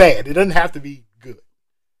 good or bad? It doesn't have to be good.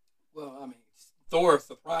 Well, I mean, Thor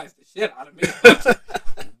surprised the shit out of me.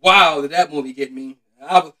 Wow, did that movie get me?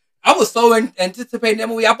 I was so anticipating that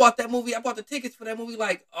movie. I bought the tickets for that movie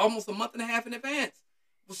like almost a month and a half in advance.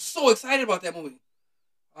 Was so excited about that movie.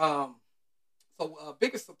 Um, so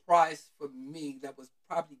biggest surprise for me that was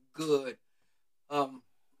probably good. Um,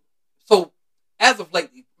 so as of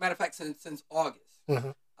lately, matter of fact, since August,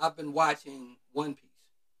 I've been watching One Piece.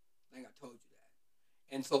 I think I told you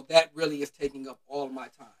that, and so that really is taking up all of my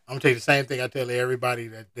time. I'm gonna tell you the same thing I tell everybody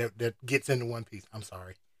that gets into One Piece. I'm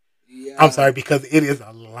sorry. Yeah, I'm sorry because it is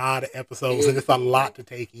a lot of episodes and it's a lot to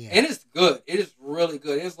take in. And it's good. It is really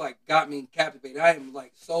good. It's like got me captivated. I am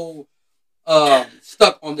like so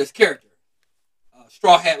stuck on this character.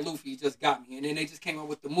 Straw Hat Luffy just got me, and then they just came out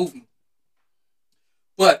with the movie.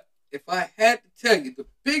 But if I had to tell you the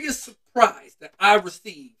biggest surprise that I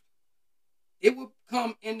received, it would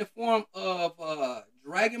come in the form of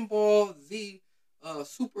Dragon Ball Z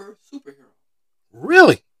superhero.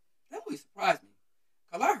 Really? That movie surprised me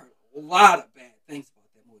because I heard a lot of bad things about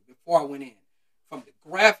that movie before I went in, from the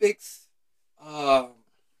graphics,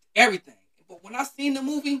 everything. But when I seen the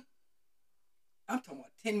movie, I'm talking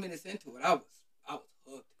about 10 minutes into it, I was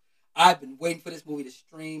hooked. I've been waiting for this movie to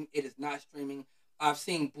stream. It is not streaming. I've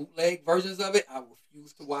seen bootleg versions of it. I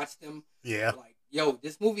refuse to watch them. Yeah. Like, yo,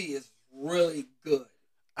 this movie is really good.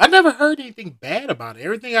 I never heard anything bad about it.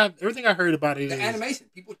 Everything I heard about it the is animation.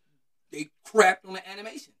 People, they crapped on the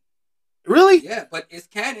animation. Really? Yeah, but it's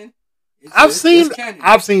canon. I've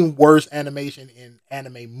seen worse animation in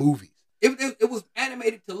anime movies. It was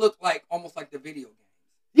animated to look like almost like the video game.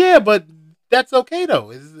 Yeah, but that's okay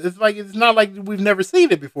though. It's not like we've never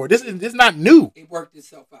seen it before. It's not new. It worked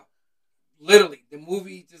itself out. Literally, the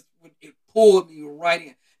movie it pulled me right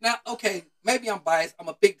in. Now, okay, maybe I'm biased. I'm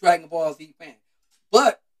a big Dragon Ball Z fan,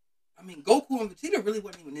 but I mean, Goku and Vegeta really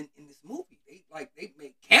wasn't even in this movie. They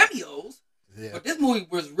made cameos, but this movie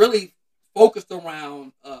was really focused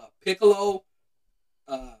around Piccolo,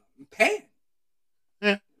 and Pan.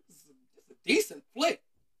 Yeah, it's a decent flick.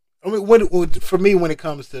 I mean, for me, when it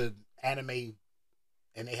comes to anime,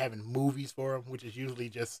 and they having movies for them, which is usually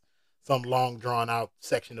just some long drawn out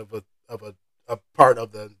section of a part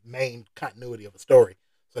of the main continuity of a story,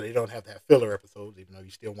 so they don't have to have filler episodes, even though you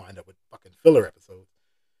still wind up with fucking filler episodes.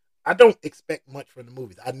 I don't expect much from the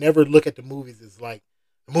movies. I never look at the movies as like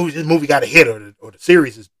this movie got a hit or the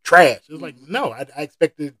series is trash. It's like, no, I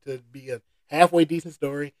expect it to be a halfway decent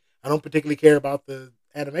story. I don't particularly care about the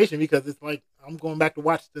animation because it's like I'm going back to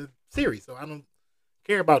watch the series, so I don't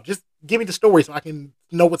care about, just give me the story so I can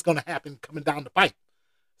know what's going to happen coming down the pipe.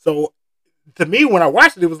 So to me, when I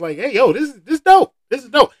watched it, it was like, hey, yo, this is dope. This is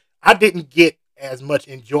dope. I didn't get as much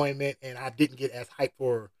enjoyment and I didn't get as hyped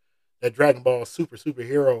for the Dragon Ball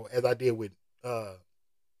superhero as I did with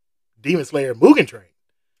Demon Slayer Mugen Train.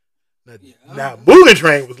 Now Mugen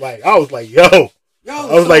Train was like, I was like, yo,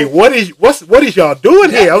 I was like, what is y'all doing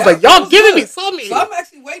here? I was like, y'all giving me something. So I'm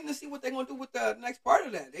actually waiting to see what they're gonna do with the next part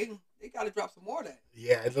of that. They got to drop some more of that.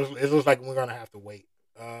 Yeah, it looks like we're gonna have to wait.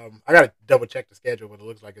 I gotta double check the schedule, but it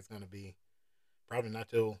looks like it's gonna be probably not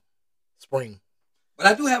till spring. But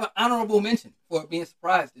I do have an honorable mention for being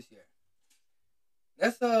surprised this year.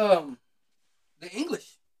 That's the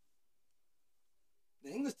English. The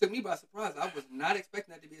English took me by surprise. I was not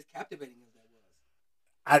expecting that to be as captivating as that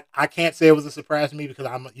was. I can't say it was a surprise to me because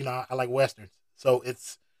I like westerns. So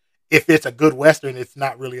if it's a good western, it's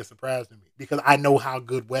not really a surprise to me because I know how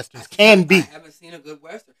good westerns can be. I haven't seen a good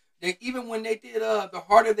western. Even when they did The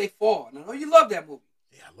Harder They Fall. And I know you love that movie.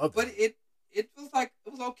 Yeah, I love that. But it was like it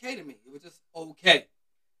was okay to me. It was just okay.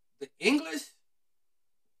 The English,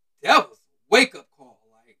 that was a wake up call.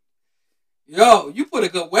 Like, yo, you put a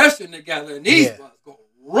good western together and these ones go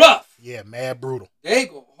rough. Yeah, mad brutal. They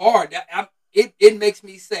go hard. It makes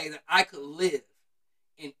me say that I could live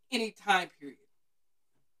in any time period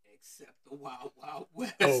except the Wild Wild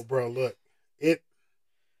West. Oh, bro, look.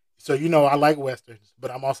 So I like westerns,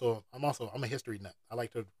 but I'm a history nut. I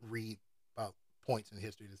like to read about points in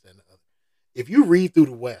history, this and the other. If you read through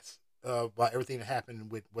the West about everything that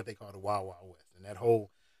happened with what they call the Wild Wild West and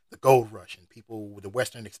the gold rush and people with the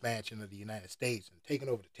Western expansion of the United States and taking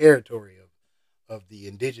over the territory of the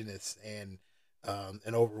indigenous and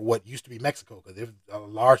over what used to be Mexico, because a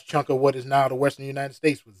large chunk of what is now the Western United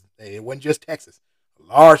States it wasn't just Texas. A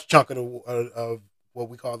large chunk of what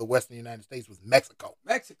we call the Western United States was Mexico.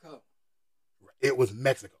 It was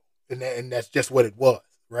Mexico, and that's just what it was,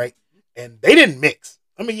 right? And they didn't mix.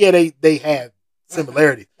 I mean, yeah, they had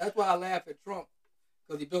similarities. That's why I laugh at Trump,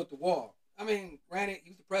 because he built the wall. I mean, granted,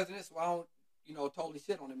 he's the president, so I don't, totally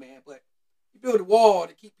shit on the man, but he built a wall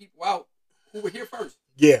to keep people out who were here first.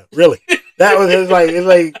 Yeah, really. That was it's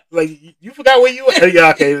like you forgot where you were.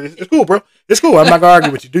 Yeah, okay, it's cool, bro. It's cool. I'm not gonna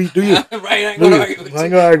argue with you. Do you? Right, I ain't gonna argue with you. I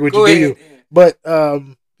ain't gonna argue with you. Do you? Yeah. But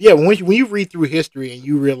Yeah, when you read through history and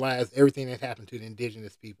you realize everything that happened to the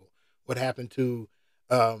indigenous people, what happened to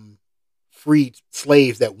um, freed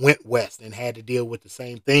slaves that went west and had to deal with the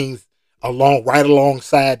same things right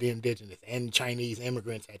alongside the indigenous and Chinese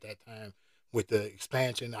immigrants at that time, with the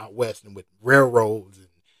expansion out west and with railroads and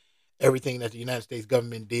everything that the United States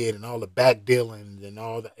government did and all the back dealings and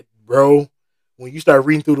all that, bro. When you start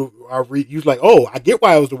reading through you was like, oh, I get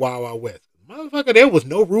why it was the Wild Wild West. Motherfucker, there was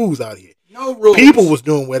no rules out here. No rules. People was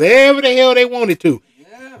doing whatever the hell they wanted to.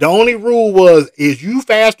 Yeah. The only rule is you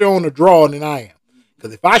faster on the draw than I am.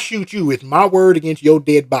 Because if I shoot you, it's my word against your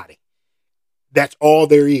dead body. That's all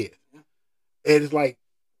there is. And it's like,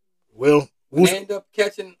 well, they end up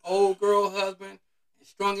catching old girl husband and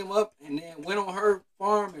strung him up and then went on her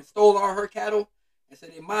farm and stole all her cattle and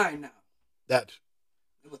said they're mine now. There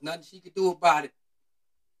was nothing she could do about it.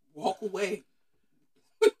 Walk away.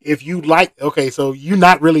 If you like, okay, so you're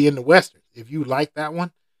not really in the Western. If you like that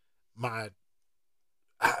one, I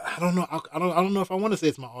don't know. I don't know if I want to say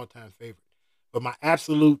it's my all-time favorite, but my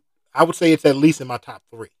absolute, I would say it's at least in my top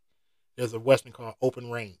 3. There's a Western called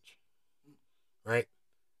Open Range, right?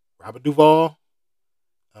 Robert Duvall,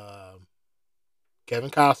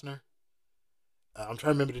 Kevin Costner. I'm trying to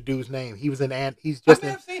remember the dude's name. He was in He's just. I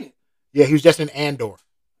may have seen it. Yeah, he was just in Andor.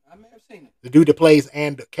 I may have seen it. The dude that plays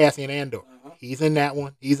Cassian Andor. Uh-huh. He's in that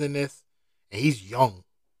one. He's in this, and he's young.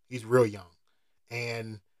 He's real young.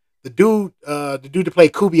 And the dude that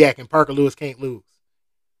played Kubiak in Parker Lewis Can't Lose.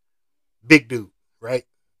 Big dude, right?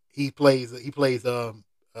 He plays.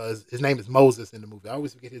 His name is Moses in the movie. I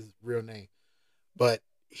always forget his real name, but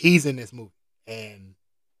he's in this movie, and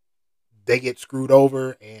they get screwed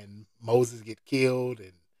over, and Moses gets killed,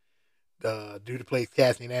 and the dude that plays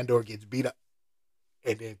Cassian Andor gets beat up.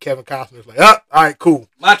 And then Kevin Costner's like, all right, cool.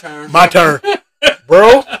 My turn.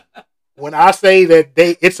 Bro, when I say that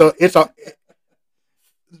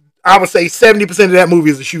I would say 70% of that movie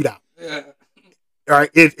is a shootout. Yeah. All right.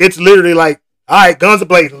 It's literally like, all right, guns are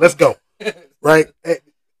blazing. Let's go. Right.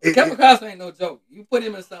 Kevin Costner ain't no joke. You put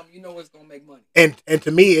him in something, you know it's going to make money. And to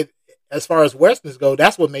me, as far as Westerns go,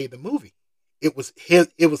 that's what made the movie. It was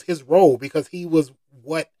his role, because he was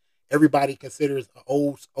what everybody considers an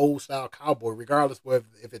old style cowboy, regardless of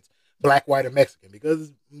if it's black, white, or Mexican,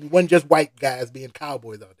 because it wasn't just white guys being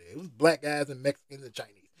cowboys out there. It was black guys and Mexicans and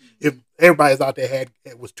Chinese. If everybody's out there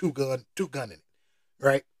was two gun in it,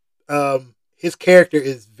 right? His character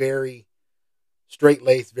is very straight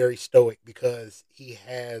laced, very stoic, because you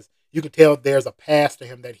can tell there's a past to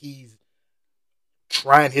him that he's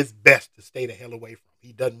trying his best to stay the hell away from.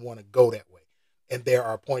 He doesn't want to go that way, and there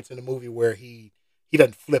are points in the movie where he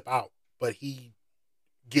doesn't flip out, but he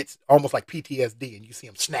gets almost like PTSD, and you see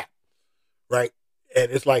him snap, right? And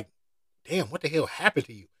it's like, damn, what the hell happened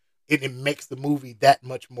to you? It makes the movie that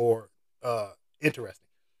much more interesting.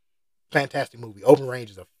 Fantastic movie. Open Range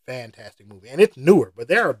is a fantastic movie, and it's newer, but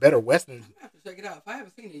there are better westerns. I have to check it out. If I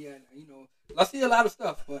haven't seen it yet, I see a lot of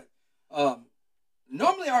stuff, but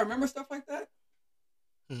normally I remember stuff like that.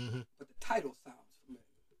 Mm-hmm. But the title sounds familiar.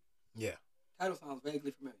 Yeah, title sounds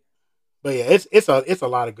vaguely familiar. But yeah, it's a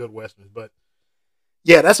lot of good westerns. But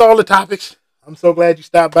yeah, that's all the topics. I'm so glad you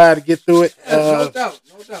stopped by to get through it. No doubt.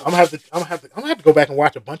 I'm gonna have to go back and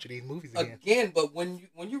watch a bunch of these movies again. But when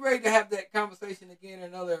you're ready to have that conversation again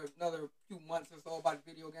in another few months or so about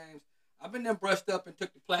video games, I've been there brushed up and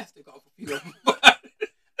took the plastic off a few of them.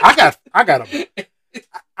 I got them.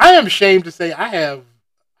 I am ashamed to say I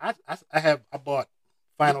bought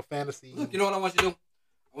Final Fantasy. Look, you know what I want you to do?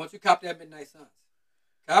 I want you to copy that Midnight Suns.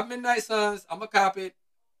 Cop Midnight Suns. I'm gonna cop it,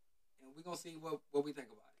 and we're gonna see what we think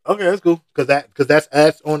about it. Okay, that's cool. Because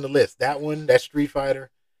that's on the list. That one, that Street Fighter.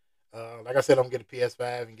 Like I said, I'm gonna get the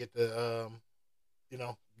PS5 and get the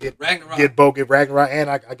get Ragnarok, and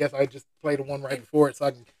I guess I just play the one right before it, so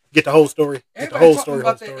I can get the whole story. Everybody talking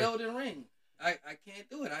about that Elden Ring. I can't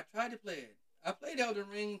do it. I tried to play it. I played Elden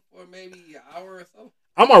Ring for maybe an hour or so.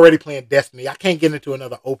 I'm already playing Destiny. I can't get into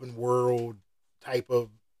another open world type of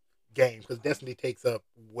game because Destiny takes up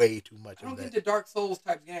way too much. I don't get into Dark Souls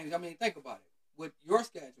type games. I mean, think about it. With your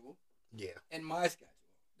schedule, and my schedule,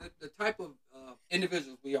 the type of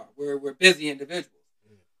individuals we are, we're busy individuals.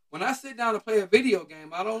 When I sit down to play a video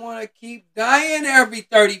game, I don't want to keep dying every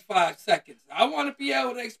 35 seconds. I want to be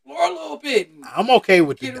able to explore a little bit. I'm okay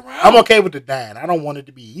with I'm okay with the dying. I don't want it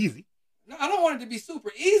to be easy. No, I don't want it to be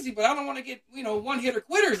super easy, but I don't want to get one hitter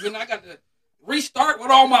quitters and I got to restart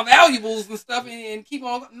with all my valuables and stuff and keep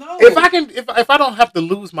on. No, if I don't have to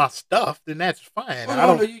lose my stuff, then that's fine.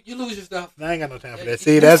 No, you lose your stuff. I ain't got no time for that.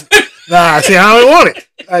 See, that's See, I don't want it.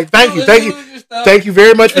 Like, thank you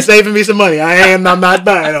very much for saving me some money. I'm not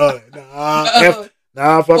buying all that.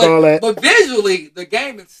 Nah, fuck all that. But visually, the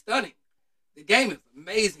game is stunning. The game is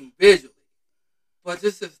amazing visually. But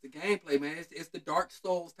this is the gameplay, man. It's the Dark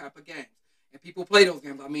Souls type of games. And people play those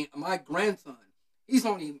games. I mean, my grandson, he's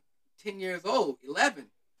only 10 years old, 11.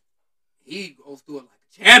 He goes through it like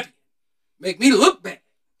a champion. Make me look bad.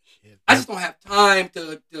 Shit, I just don't have time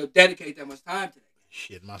to dedicate that much time to that.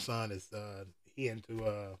 Shit, my son is he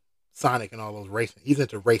into Sonic and all those racing. He's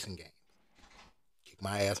into racing games. Kick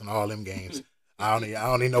my ass in all them games. I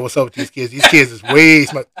don't even know what's up with these kids. These kids is way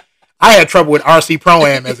smart. I had trouble with RC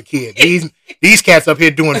Pro-Am as a kid. These cats up here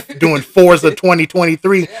doing Forza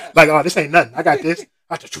 2023. Yeah. Like, oh, this ain't nothing. I got this.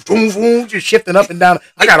 I just shifting up and down.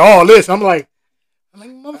 I got all this. I'm like,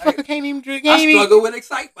 motherfucker can't even drink. I struggle with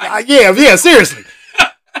excitement. Yeah, seriously.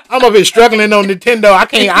 I'm up here struggling on Nintendo.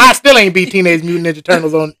 I still ain't beat Teenage Mutant Ninja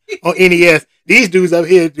Turtles on NES. These dudes up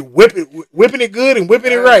here whipping it good and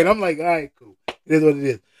whipping it right. I'm like, all right, cool. It is what it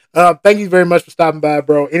is. Thank you very much for stopping by,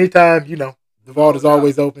 bro. Anytime, the vault is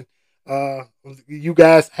always open. You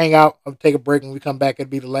guys hang out. I'll take a break. When we come back, it'll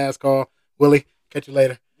be the last call. Willie, catch you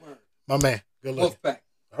later. Word. My man. Good luck. Wolfpack.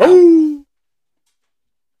 Oh.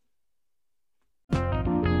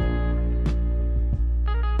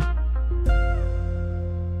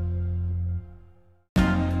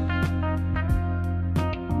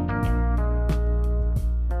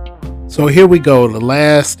 So here we go, the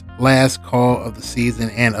last call of the season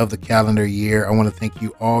and of the calendar year. I want to thank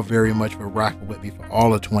you all very much for rocking with me for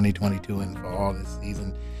all of 2022 and for all this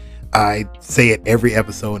season. I say it every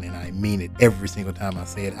episode and I mean it every single time I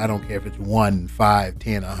say it. I don't care if it's 1, 5,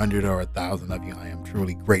 10, 100 or 1,000 of you. I am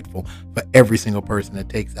truly grateful for every single person that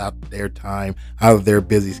takes out their time out of their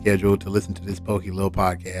busy schedule to listen to this pokey little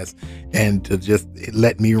podcast and to just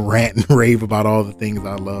let me rant and rave about all the things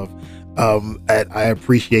I love. I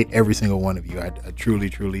appreciate every single one of you. I truly,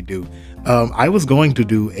 truly do. I was going to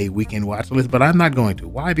do a weekend watch list, but I'm not going to.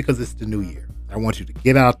 Why? Because it's the new year. I want you to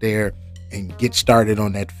get out there and get started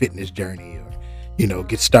on that fitness journey, or,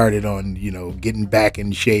 get started on, getting back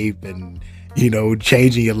in shape and,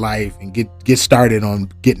 changing your life, and get started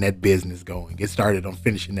on getting that business going. Get started on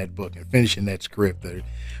finishing that book and finishing that script, or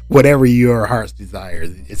whatever your heart's desire.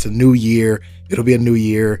 It's a new year. It'll be a new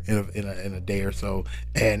year in a day or so.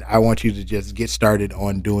 And I want you to just get started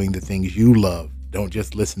on doing the things you love. Don't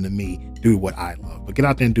just listen to me. Do what I love. But get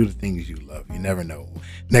out there and do the things you love. You never know.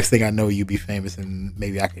 Next thing I know, you'll be famous and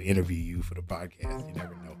maybe I could interview you for the podcast. You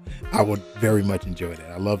never know. I would very much enjoy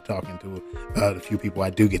that. I love talking to the few people I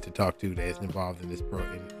do get to talk to that's involved in this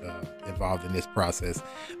process.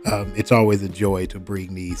 It's always a joy to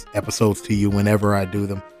bring these episodes to you whenever I do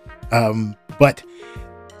them. But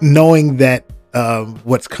knowing that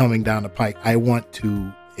what's coming down the pike, I want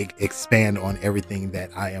to expand on everything that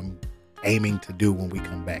I am aiming to do when we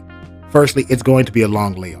come back. Firstly, it's going to be a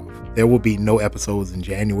long layoff. There will be no episodes in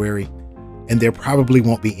January, and there probably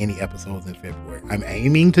won't be any episodes in February. I'm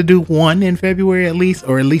aiming to do one in February at least,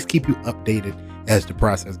 or at least keep you updated as the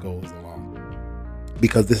process goes along,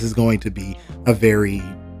 because this is going to be a very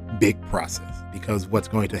big process. Because what's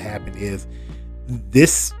going to happen is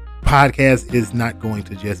this podcast is not going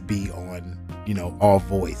to just be on, all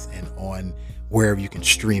voice and on wherever you can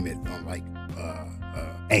stream it on, like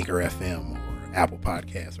Anchor FM or Apple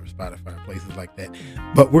Podcasts or Spotify, places like that.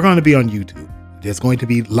 But we're going to be on YouTube. There's going to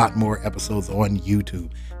be a lot more episodes on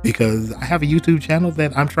YouTube because I have a YouTube channel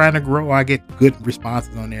that I'm trying to grow. I get good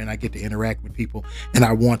responses on there and I get to interact with people, and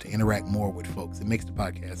I want to interact more with folks. It makes the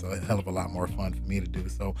podcast a hell of a lot more fun for me to do.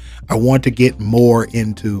 So I want to get more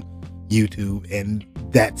into YouTube, and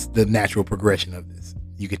that's the natural progression of this.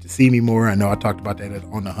 You get to see me more. I know I talked about that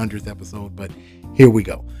on the 100th episode, but here we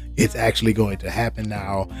go. It's actually going to happen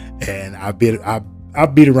now, and I beat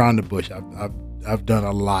around the bush. I've done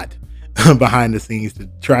a lot behind the scenes to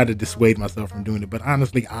try to dissuade myself from doing it, but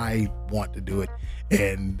honestly, I want to do it,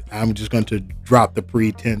 and I'm just going to drop the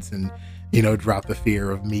pretense and drop the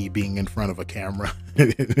fear of me being in front of a camera.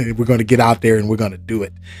 We're going to get out there and we're going to do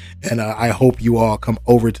it, and I hope you all come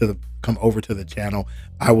over to the channel.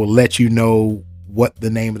 I will let you know what the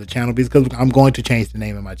name of the channel is, because I'm going to change the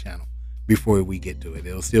name of my channel before we get to it.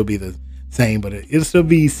 It'll still be the same, but it'll still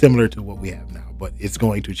be similar to what we have now, but it's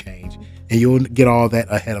going to change, and you'll get all that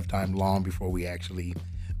ahead of time, long before we actually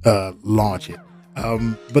launch it.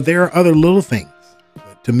 But there are other little things.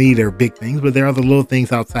 To me, they're big things, but there are other little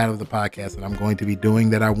things outside of the podcast that I'm going to be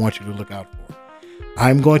doing that I want you to look out for.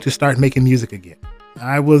 I'm going to start making music again.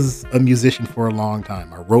 I was a musician for a long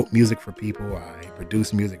time. I wrote music for people. I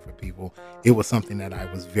produced music for people. It was something that I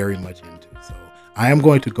was very much into. So I am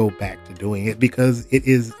going to go back to doing it because it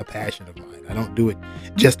is a passion of mine. I don't do it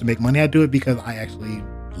just to make money. I do it because I actually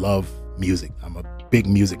love music. I'm a big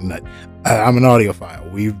music nut. I'm an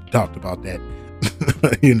audiophile. We've talked about that,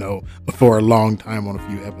 for a long time on a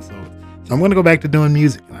few episodes. So I'm going to go back to doing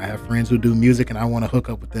music. I have friends who do music, and I want to hook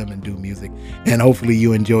up with them and do music. And hopefully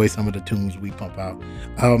you enjoy some of the tunes we pump out.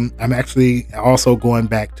 I'm actually also going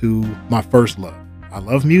back to my first love. I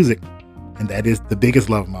love music, and that is the biggest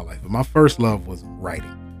love of my life. But my first love was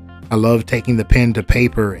writing. I love taking the pen to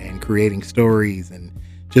paper and creating stories and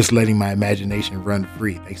just letting my imagination run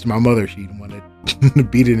free. Thanks to my mother, she wanted to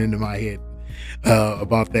beat it into my head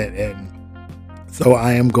about that. And so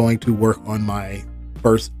I am going to work on my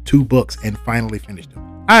first 2 books and finally finish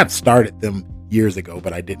them. I have started them years ago,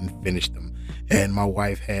 but I didn't finish them. And my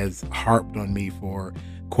wife has harped on me for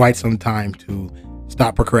quite some time to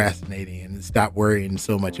stop procrastinating and stop worrying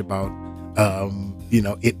so much about,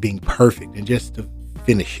 it being perfect and just to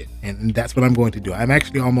finish it. And that's what I'm going to do. I'm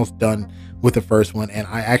actually almost done with the first one, and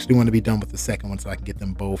I actually want to be done with the second one so I can get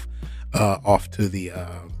them both off to the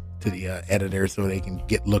editor so they can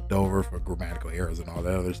get looked over for grammatical errors and all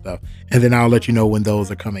that other stuff. And then I'll let you know when those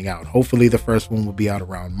are coming out. Hopefully the first one will be out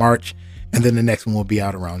around March, and then the next one will be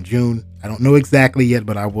out around June. I don't know exactly yet,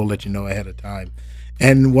 but I will let you know ahead of time.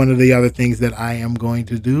 And one of the other things that I am going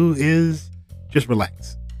to do is just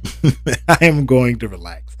relax. I am going to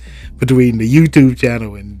relax between the YouTube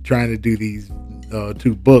channel and trying to do these 2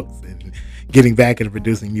 books and getting back into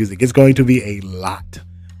producing music. It's going to be a lot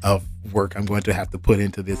of work I'm going to have to put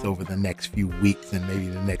into this over the next few weeks and maybe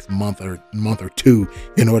the next month or 2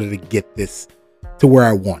 in order to get this to where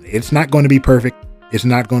I want it. It's not going to be perfect. It's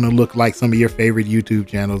not going to look like some of your favorite YouTube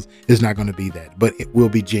channels. It's not going to be that, but it will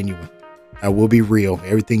be genuine. I will be real.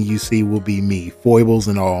 Everything you see will be me, foibles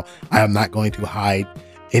and all. I am not going to hide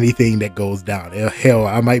anything that goes down. Hell,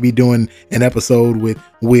 I might be doing an episode with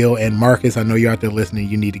Will and Marcus. I know you're out there listening.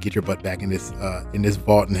 You need to get your butt back in this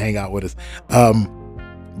vault and hang out with us.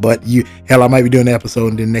 But I might be doing an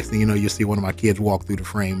episode, and then next thing you know, you'll see one of my kids walk through the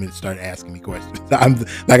frame and start asking me questions.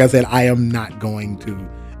 Like I said, I am not going to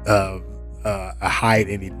hide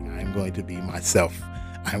anything. I am going to be myself.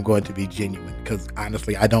 I'm going to be genuine, because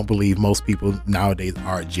honestly, I don't believe most people nowadays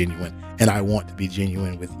are genuine, and I want to be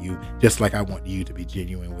genuine with you, just like I want you to be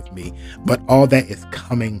genuine with me. But all that is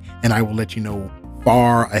coming, and I will let you know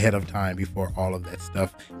far ahead of time before all of that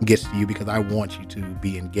stuff gets to you, because I want you to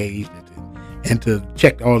be engaged and to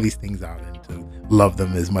check all these things out and to love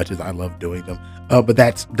them as much as I love doing them. But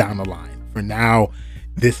that's down the line. For now,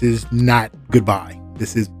 this is not goodbye.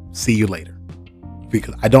 This is see you later.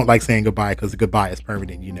 Because I don't like saying goodbye, because goodbye is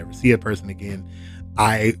permanent. You never see a person again.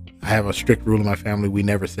 I have a strict rule in my family. We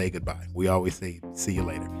never say goodbye. We always say see you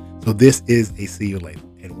later. So this is a see you later.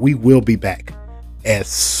 And we will be back as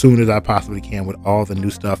soon as I possibly can with all the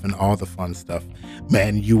new stuff and all the fun stuff.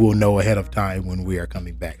 Man, you will know ahead of time when we are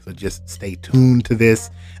coming back. So just stay tuned to this.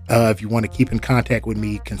 If you want to keep in contact with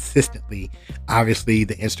me consistently, obviously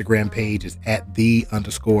the Instagram page is at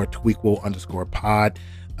 @the_tweequel_pod.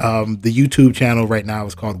 The YouTube channel right now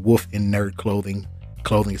is called Wolf in Nerd Clothing.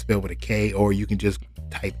 Clothing is spelled with a K, or you can just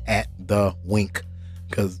type @the_wink,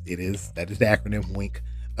 because that is the acronym WINK.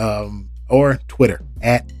 Or Twitter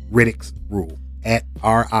 @Riddick's Rule,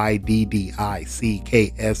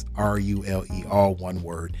 @RIDDICKSRULE, all one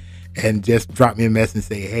word. And just drop me a message and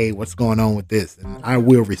say, hey, what's going on with this? And I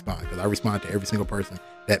will respond, because I respond to every single person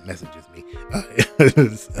that messages me.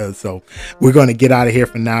 So we're going to get out of here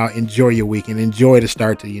for now. Enjoy your weekend. Enjoy the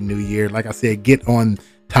start to your new year. Like I said, get on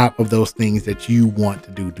top of those things that you want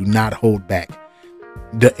to do. Do not hold back.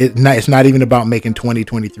 It's not even about making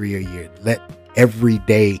 2023 a year. Let every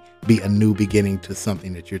day be a new beginning to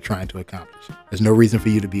something that you're trying to accomplish. There's no reason for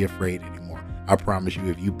you to be afraid anymore. I promise you,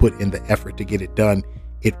 if you put in the effort to get it done,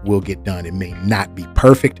 it will get done. It may not be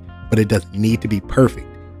perfect, but it doesn't need to be perfect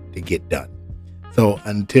to get done. So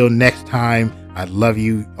until next time, I love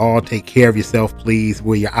you all. Take care of yourself, please.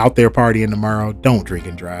 When you're out there partying tomorrow, don't drink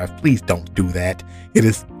and drive. Please don't do that. It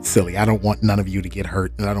is silly. I don't want none of you to get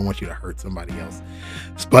hurt, and I don't want you to hurt somebody else.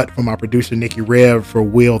 But for my producer, Nikki Rev, for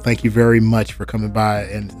Will, thank you very much for coming by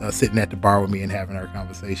and sitting at the bar with me and having our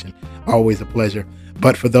conversation. Always a pleasure.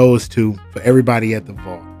 But for those two, for everybody at the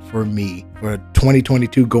vault, for me, for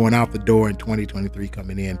 2022 going out the door and 2023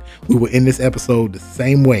 coming in, we will end this episode the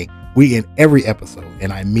same way we end every episode,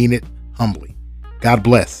 and I mean it humbly. God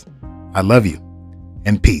bless. I love you,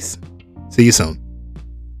 and peace. See you soon.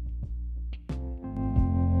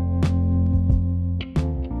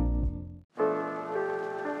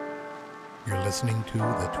 You're listening to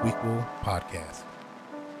the Tweequel Podcast.